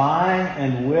witness by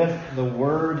and with the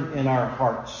Word in our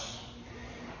hearts.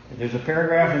 There's a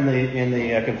paragraph in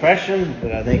the confession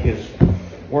that I think is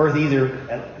worth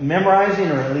either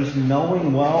memorizing or at least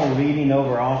knowing well, reading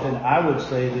over often. I would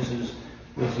say this is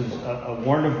a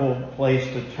wonderful place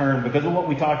to turn because of what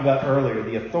we talked about earlier,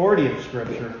 the authority of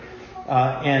Scripture,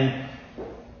 and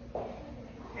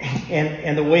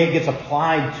the way it gets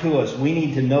applied to us. We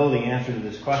need to know the answer to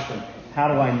this question. How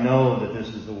do I know that this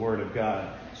is the Word of God?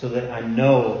 So that I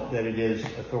know that it is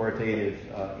authoritative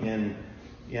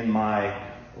in my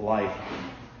life.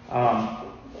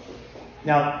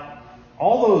 Now,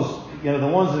 all those, the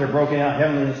ones that are broken out,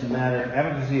 heavenliness and matter,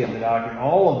 efficacy of the doctrine,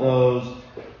 all of those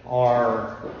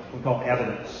are what we call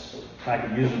evidence. In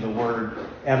fact, it uses the word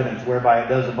evidence, whereby it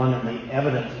does abundantly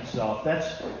evidence itself.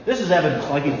 This is evidence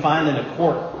like you'd find in a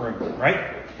courtroom,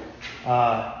 right?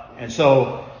 And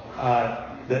so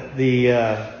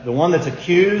the one that's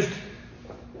accused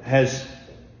has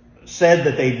said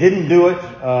that they didn't do it.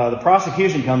 The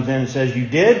prosecution comes in and says, you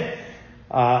did.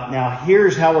 Now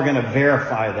here's how we're going to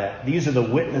verify that. These are the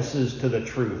witnesses to the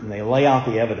truth. And they lay out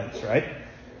the evidence, right?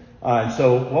 And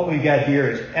so what we've got here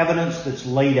is evidence that's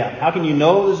laid out. How can you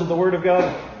know this is the Word of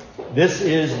God? This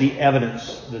is the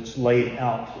evidence that's laid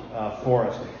out for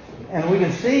us. And we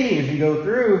can see as you go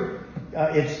through,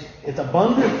 it's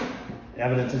abundant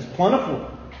evidence. It's plentiful.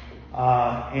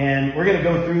 And we're going to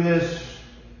go through this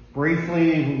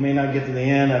briefly. We may not get to the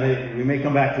end. We may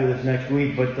come back to this next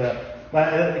week. But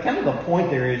kind of the point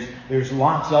there is there's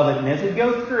lots of it. And as we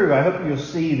go through, I hope you'll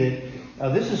see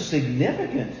that this is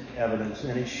significant evidence.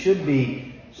 And it should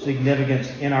be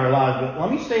significant in our lives. But let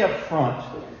me say up front,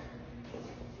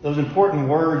 those important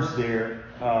words there,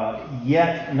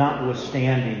 yet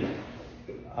notwithstanding.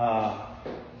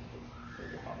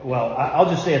 Well, I'll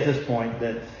just say at this point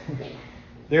that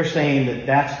they're saying that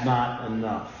that's not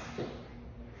enough.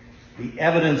 The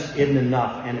evidence isn't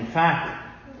enough. And in fact,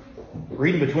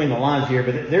 reading between the lines here,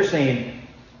 but they're saying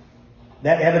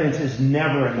that evidence is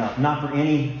never enough, not for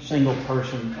any single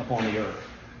person upon the earth.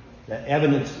 That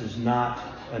evidence is not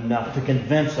enough to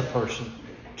convince a person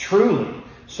truly,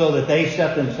 so that they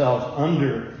set themselves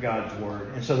under God's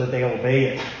Word and so that they obey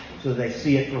it, so that they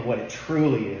see it for what it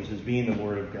truly is, as being the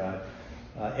Word of God.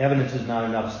 Evidence is not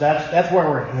enough. So that's where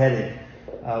we're headed.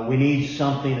 We need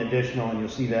something additional, and you'll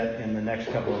see that in the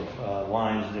next couple of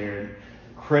lines there.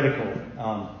 Critical.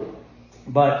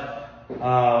 But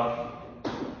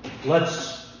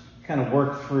let's kind of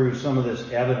work through some of this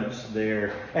evidence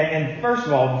there. And first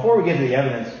of all, before we get to the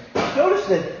evidence, notice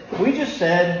that we just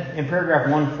said in paragraph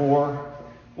 1:4,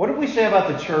 what did we say about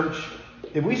the church?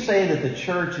 Did we say that the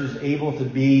church is able to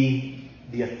be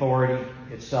the authority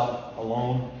itself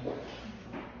alone?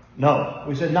 No,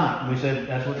 we said not. We said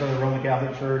that's what the Roman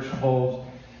Catholic Church holds.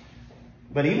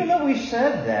 But even though we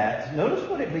said that, notice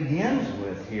what it begins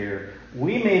with here.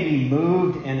 We may be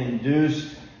moved and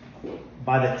induced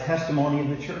by the testimony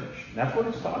of the church. That's what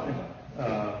it's talking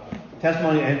about.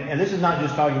 Testimony, and this is not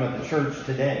just talking about the church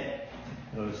today.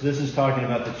 Notice, this is talking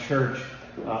about the church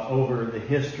over the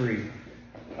history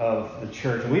of the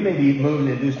church. We may be moved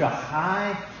and induced to a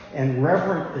high and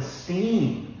reverent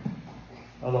esteem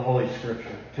of the Holy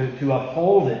Scripture, to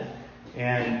uphold it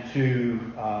and to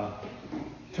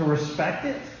respect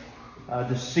it,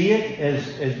 to see it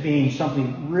as being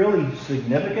something really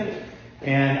significant.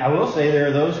 And I will say there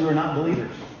are those who are not believers.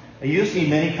 You see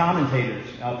many commentators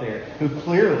out there who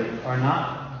clearly are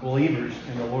not believers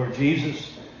in the Lord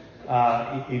Jesus.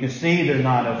 You can see they're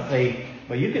not of faith,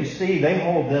 but you can see they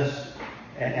hold this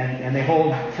and they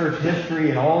hold church history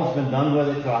and all that's been done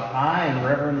with it to a high and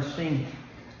reverent esteem.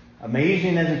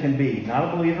 Amazing as it can be.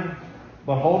 Not a believer,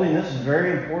 but holding this is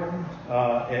very important,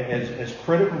 as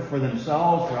critical for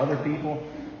themselves, for other people.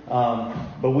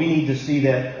 But we need to see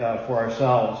that for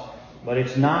ourselves. But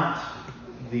it's not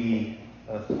the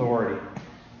authority.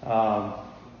 But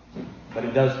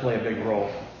it does play a big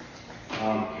role.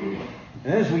 And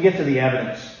then as we get to the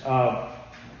evidence, so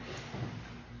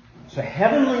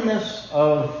heavenliness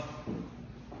of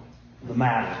the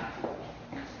matter.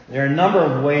 There are a number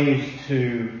of ways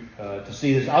to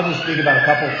see this. I'll just speak about a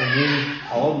couple for me.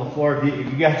 I'll open the floor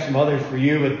if you got some others for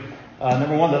you. But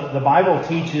number one, the Bible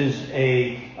teaches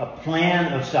a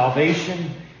plan of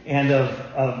salvation and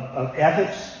of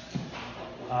ethics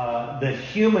that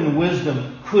human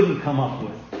wisdom couldn't come up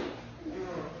with.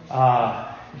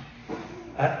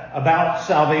 About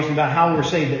salvation, about how we're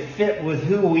saved, that fit with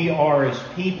who we are as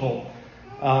people,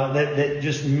 that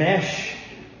just mesh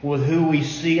with who we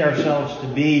see ourselves to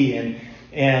be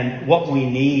and what we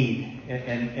need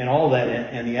and all that,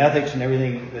 and the ethics and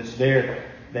everything that's there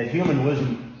that human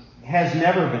wisdom has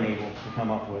never been able to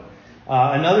come up with.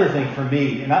 Another thing for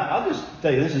me, and I'll just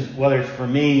tell you, this is whether it's for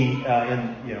me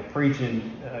in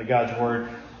preaching God's Word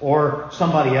or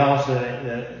somebody else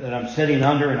that I'm sitting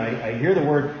under, and I hear the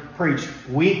word preached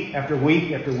week after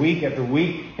week after week after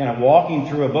week, kind of walking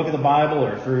through a book of the Bible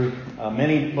or through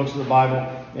many books of the Bible,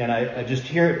 and I just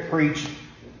hear it preached.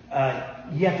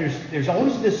 Yet there's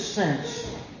always this sense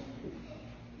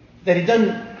that it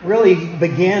doesn't really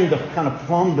begin to kind of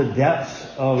plumb the depths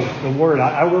of the Word.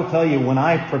 I will tell you, when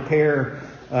I prepare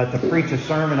to preach a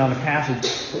sermon on a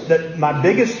passage, that my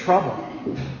biggest trouble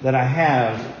that I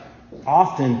have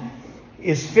often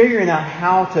is figuring out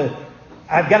how to.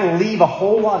 I've got to leave a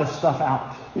whole lot of stuff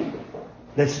out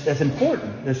that's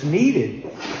important, that's needed,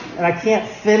 and I can't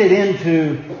fit it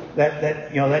into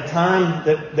that time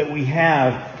that we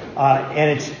have.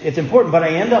 And it's important, but I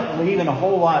end up leaving a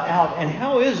whole lot out. And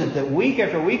how is it that week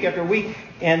after week after week,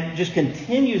 and just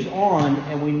continues on,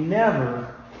 and we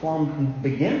never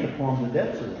begin to plumb the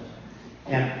depths of this?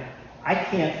 And I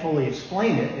can't fully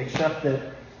explain it, except that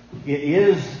it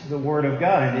is the Word of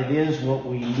God, and it is what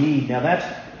we need. Now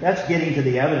that's getting to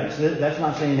the evidence. That's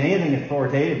not saying anything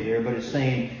authoritative there, but it's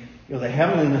saying the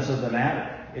heavenliness of the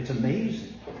matter. It's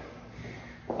amazing.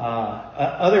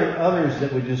 Others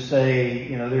that would just say,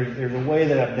 there's a way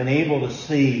that I've been able to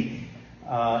see,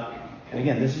 and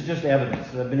again, this is just evidence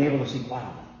that I've been able to see.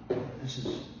 Wow, this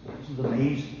is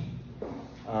amazing.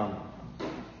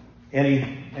 Any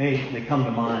that come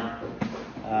to mind?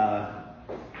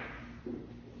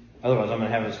 Otherwise, I'm going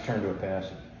to have us turn to a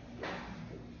passage.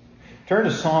 Turn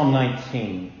to Psalm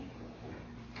 19.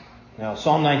 Now,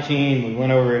 Psalm 19, we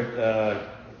went over it a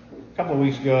couple of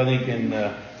weeks ago, I think,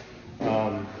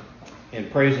 in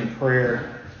praise and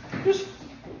prayer. Just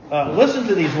listen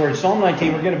to these words. Psalm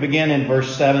 19, we're going to begin in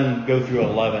verse 7, go through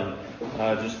 11.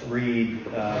 Just read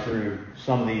through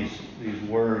some of these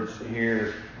words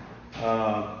here.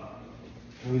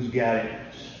 Who's got it?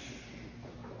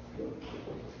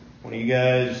 One of you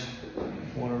guys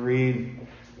want to read?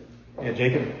 Yeah,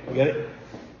 Jacob, you got it?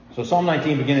 So Psalm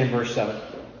 19, beginning in verse 7.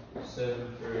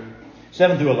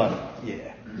 7 through 11.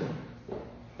 Yeah.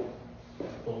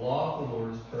 The law of the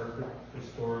Lord is perfect,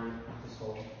 restoring the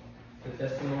soul. The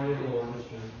testimony of the Lord is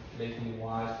true, making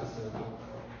wise the simple.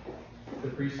 The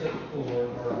precepts of the Lord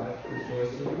are right,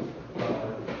 rejoicing the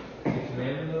heart. The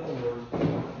commandment of the Lord is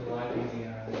pure, enlightening the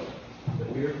eyes. The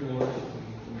fear of the Lord is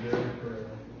clean, enduring forever.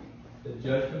 The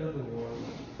judgment of the Lord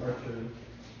are true,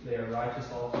 they are righteous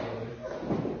altogether.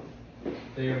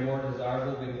 They are more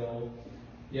desirable than gold,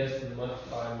 yes, than much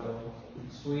fine gold,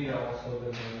 sweeter also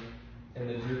than honey, and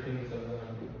the drippings of the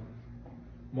honeycomb.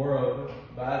 Moreover,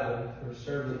 by them her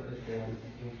servant is born,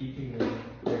 in keeping them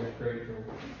there is great joy.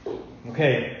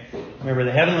 Okay, remember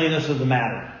the heavenliness of the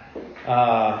matter.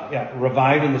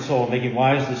 Reviving the soul, making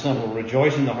wise the simple,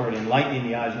 rejoicing the heart, enlightening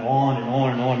the eyes, and on and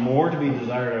on and on. More to be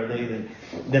desired are they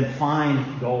than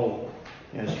fine gold.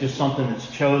 It's just something that's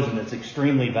chosen, that's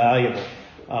extremely valuable.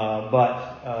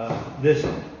 But this,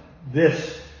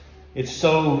 it's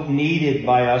so needed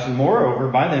by us, and moreover,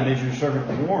 by them is your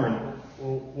servant warned.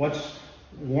 Well, what's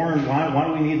warned? Why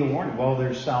do we need the warning? Well,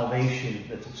 there's salvation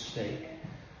that's at stake.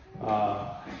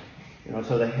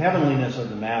 So the heavenliness of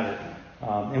the matter,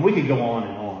 and we could go on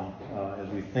and on as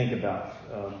we think about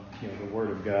the Word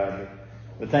of God.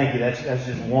 But thank you. That's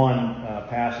just one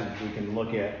passage we can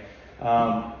look at.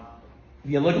 If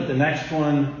you look at the next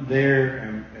one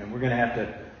there, and we're going to have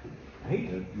to, I hate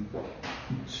to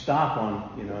stop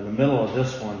on in the middle of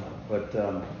this one, but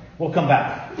we'll come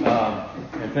back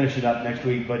and finish it up next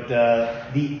week. But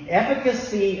the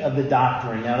efficacy of the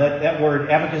doctrine. Now that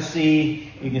word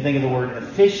efficacy, you can think of the word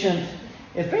efficient.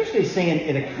 It's basically saying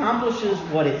it accomplishes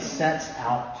what it sets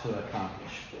out to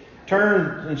accomplish.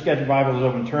 Turn, since you got your Bibles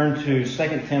open, turn to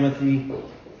 2 Timothy,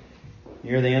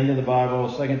 near the end of the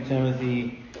Bible, 2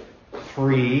 Timothy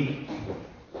 3,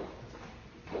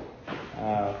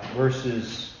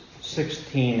 verses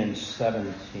 16 and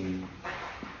 17.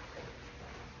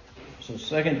 So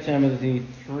 2 Timothy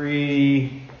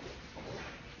 3,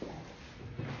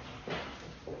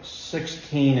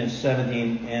 16 and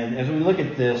 17. And as we look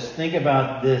at this, think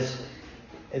about this,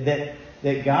 that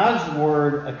God's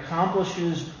Word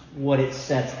accomplishes what it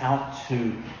sets out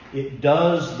to. It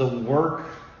does the work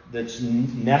that's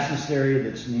necessary,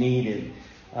 that's needed.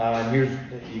 Here's,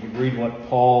 you can read what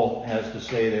Paul has to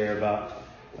say there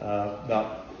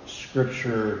about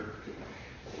Scripture.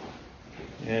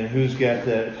 And who's got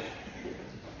that?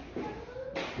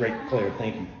 Great, Claire,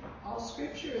 thank you. All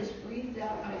Scripture is breathed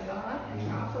out by God and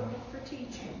profitable for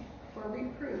teaching, for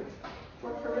reproof,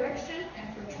 for correction,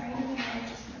 and for training in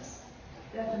righteousness,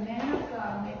 that the man of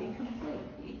God may be complete,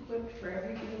 equipped for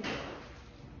every good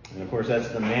work. And of course, that's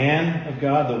the man of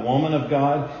God, the woman of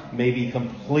God, may be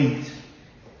complete,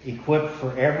 equipped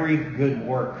for every good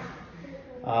work.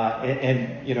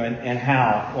 And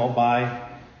how? Well, by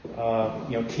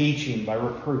teaching, by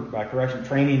reproof, by correction,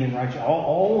 training in righteousness.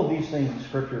 All of these things that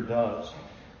Scripture does,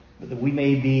 but that we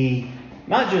may be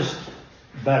not just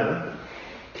better,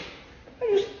 but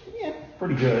just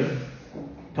pretty good,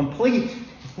 complete.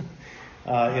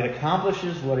 It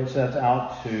accomplishes what it sets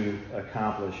out to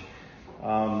accomplish.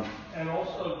 And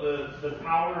also the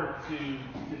power to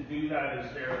do that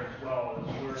is there as well.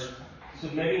 As we're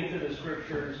submitting to the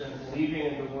Scriptures and believing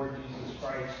in the Lord Jesus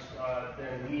Christ,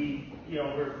 then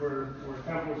we're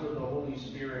temples of the Holy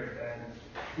Spirit, and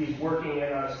He's working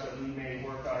in us that we may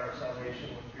work out our salvation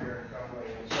with fear and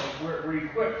trembling. And so we're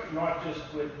equipped not just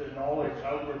with the knowledge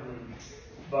outwardly,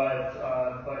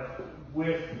 but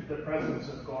with the presence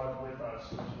of God with us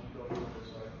as we go through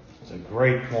this life. It's a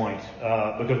great point,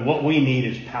 because what we need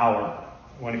is power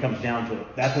when it comes down to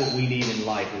it. That's what we need in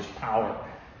life, is power.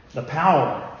 The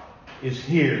power is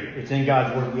here. It's in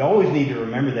God's Word. We always need to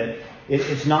remember that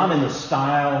it's not in the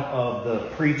style of the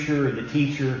preacher or the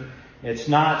teacher. It's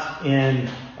not in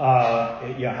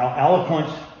how eloquent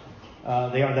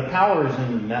The power is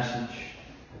in the message.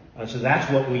 So that's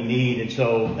what we need. And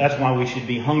so that's why we should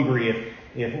be hungry.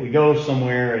 If we go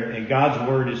somewhere and God's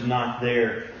word is not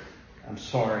there, I'm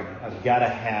sorry, I've got to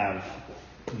have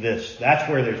this. That's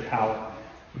where there's power.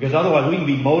 Because otherwise we can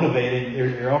be motivated.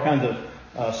 There are all kinds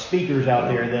of speakers out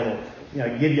there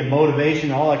that'll give you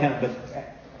motivation, all that kind of, but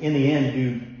in the end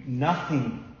do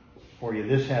nothing for you.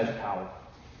 This has power.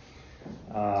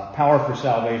 Power for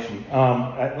salvation.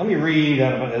 Let me read,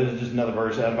 this is just another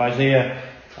verse out of Isaiah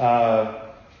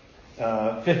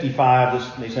 55.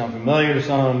 This may sound familiar to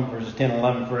some, verses 10 and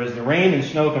 11. For as the rain and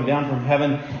snow come down from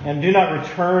heaven and do not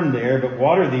return there, but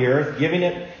water the earth,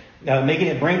 making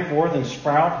it bring forth and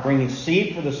sprout, bringing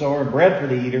seed for the sower and bread for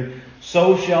the eater,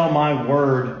 so shall my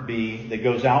word be that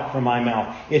goes out from my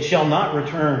mouth. It shall not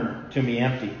return to me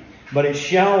empty, but it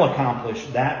shall accomplish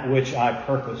that which I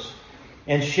purpose,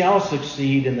 and shall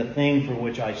succeed in the thing for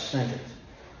which I sent it.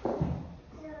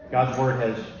 God's word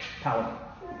has power,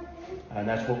 and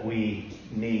that's what we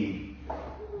need.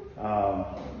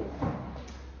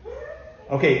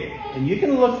 Okay, and you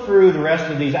can look through the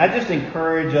rest of these. I just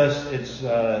encourage us. It's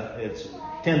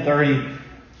 10:30.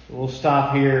 We'll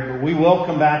stop here, but we will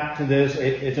come back to this.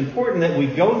 It's important that we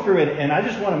go through it, and I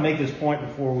just want to make this point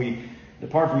before we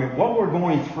depart from it. What we're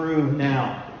going through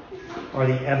now are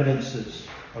the evidences,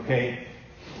 okay?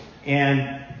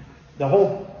 And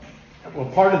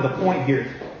part of the point here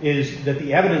is that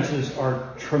the evidences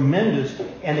are tremendous,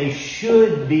 and they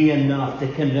should be enough to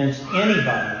convince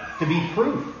anybody, to be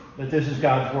proof that this is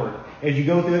God's word. As you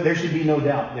go through it, there should be no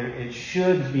doubt. It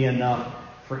should be enough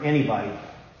for anybody.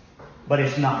 But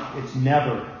it's not. It's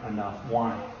never enough.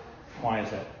 Why? Why is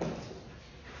that?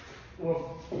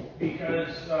 Well,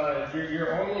 because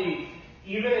you're only,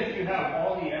 even if you have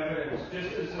all the evidence,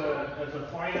 just as a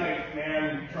finite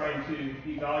man trying to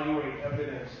evaluate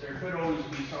evidence, there could always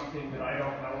be something that I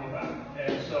don't know about.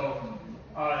 And so,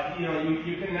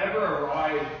 you can never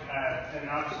arrive at an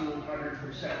absolute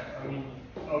 100%. I mean,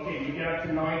 okay, you get up to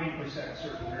 90%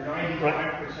 certain or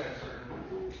 95% certain.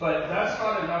 But that's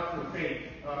not enough for faith.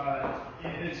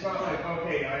 It's not like,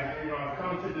 okay, I've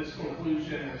come to this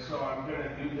conclusion, and so I'm going to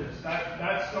do this.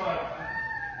 That's not,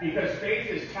 because faith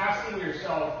is casting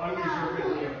yourself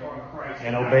unreservedly upon Christ.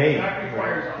 And obeying. That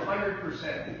requires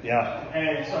 100%. Yeah.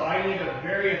 And so I need a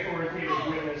very authoritative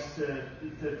witness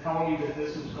to tell me that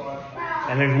this is God's will.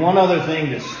 And there's one other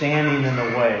thing that's standing in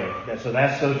the way. So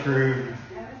that's so true.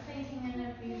 I was thinking in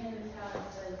Ephesians how it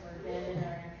says we're dead in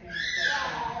our transgressions.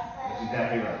 That's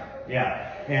exactly right. Yeah.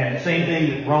 And same thing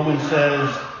that Romans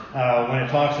says when it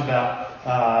talks about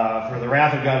for the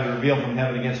wrath of God is revealed from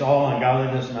heaven against all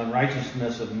ungodliness and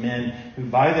unrighteousness of men who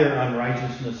by their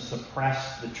unrighteousness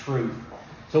suppress the truth.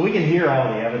 So we can hear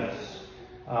all the evidence.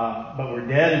 But we're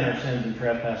dead in our sins and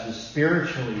trespasses,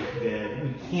 spiritually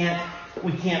dead.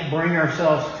 We can't bring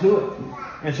ourselves to it.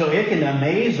 And so it can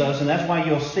amaze us, and that's why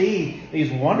you'll see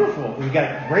these wonderful, we've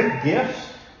got great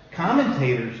gifts,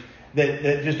 commentators that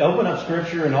just open up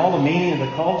Scripture and all the meaning of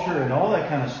the culture and all that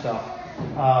kind of stuff.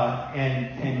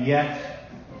 And yet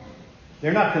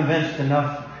they're not convinced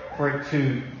enough for it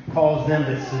to cause them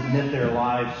to submit their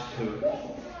lives to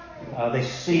it. They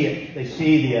see it. They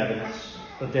see the evidence,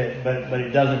 but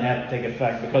it doesn't have to take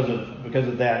effect because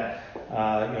of that.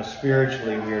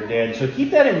 Spiritually we are dead. So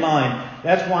keep that in mind.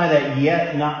 That's why that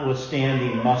yet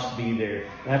notwithstanding must be there.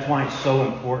 That's why it's so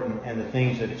important, and the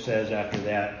things that it says after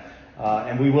that.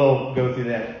 And we will go through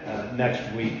that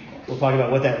next week. We'll talk about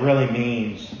what that really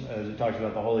means as it talks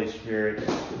about the Holy Spirit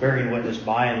bearing witness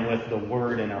by and with the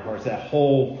Word in our hearts. That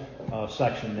whole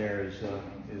section there is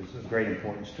of great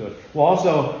importance to it. Well,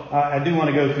 also, I do want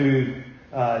to go through,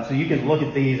 so you can look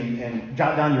at these and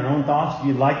jot down your own thoughts if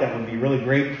you'd like. That would be really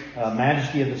great.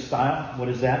 Majesty of the style. What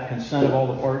is that? Consent of all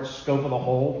the parts. Scope of the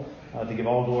whole. To give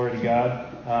all glory to God.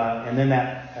 And then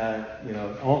that,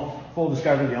 full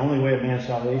discovery of the only way of man's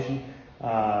salvation.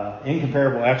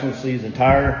 Incomparable excellency is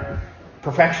entire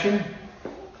perfection.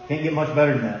 Can't get much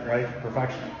better than that, right?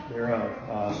 Perfection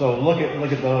thereof. So look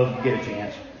at those and get a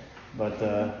chance. But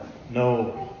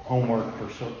no homework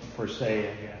per se,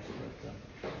 I guess.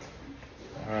 But,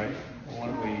 all right. Why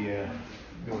don't we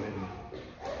go ahead and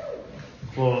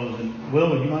close? And Will,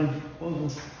 would you mind closing?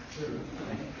 Sure.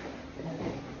 Thank you.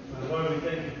 Lord, we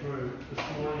thank you for this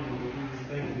morning.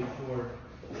 We thank you for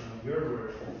your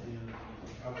word and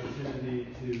the opportunity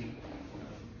to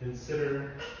consider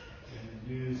and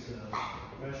use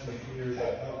professional here to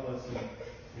help us in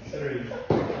considering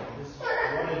just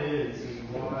what it is and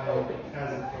why it has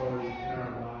authority in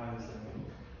our lives. And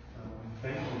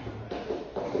thank you for that,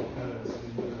 because we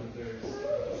know that there's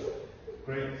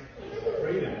great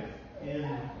freedom in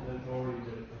the authority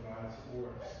that it provides for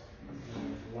us.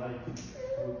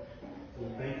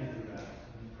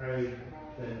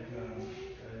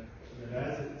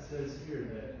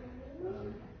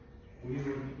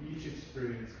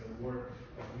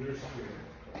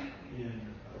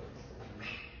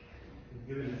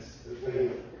 given us the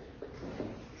faith,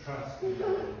 trust, and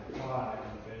apply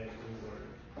and obey His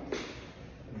word.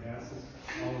 And we ask this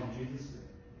all in Jesus'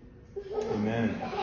 name. Amen.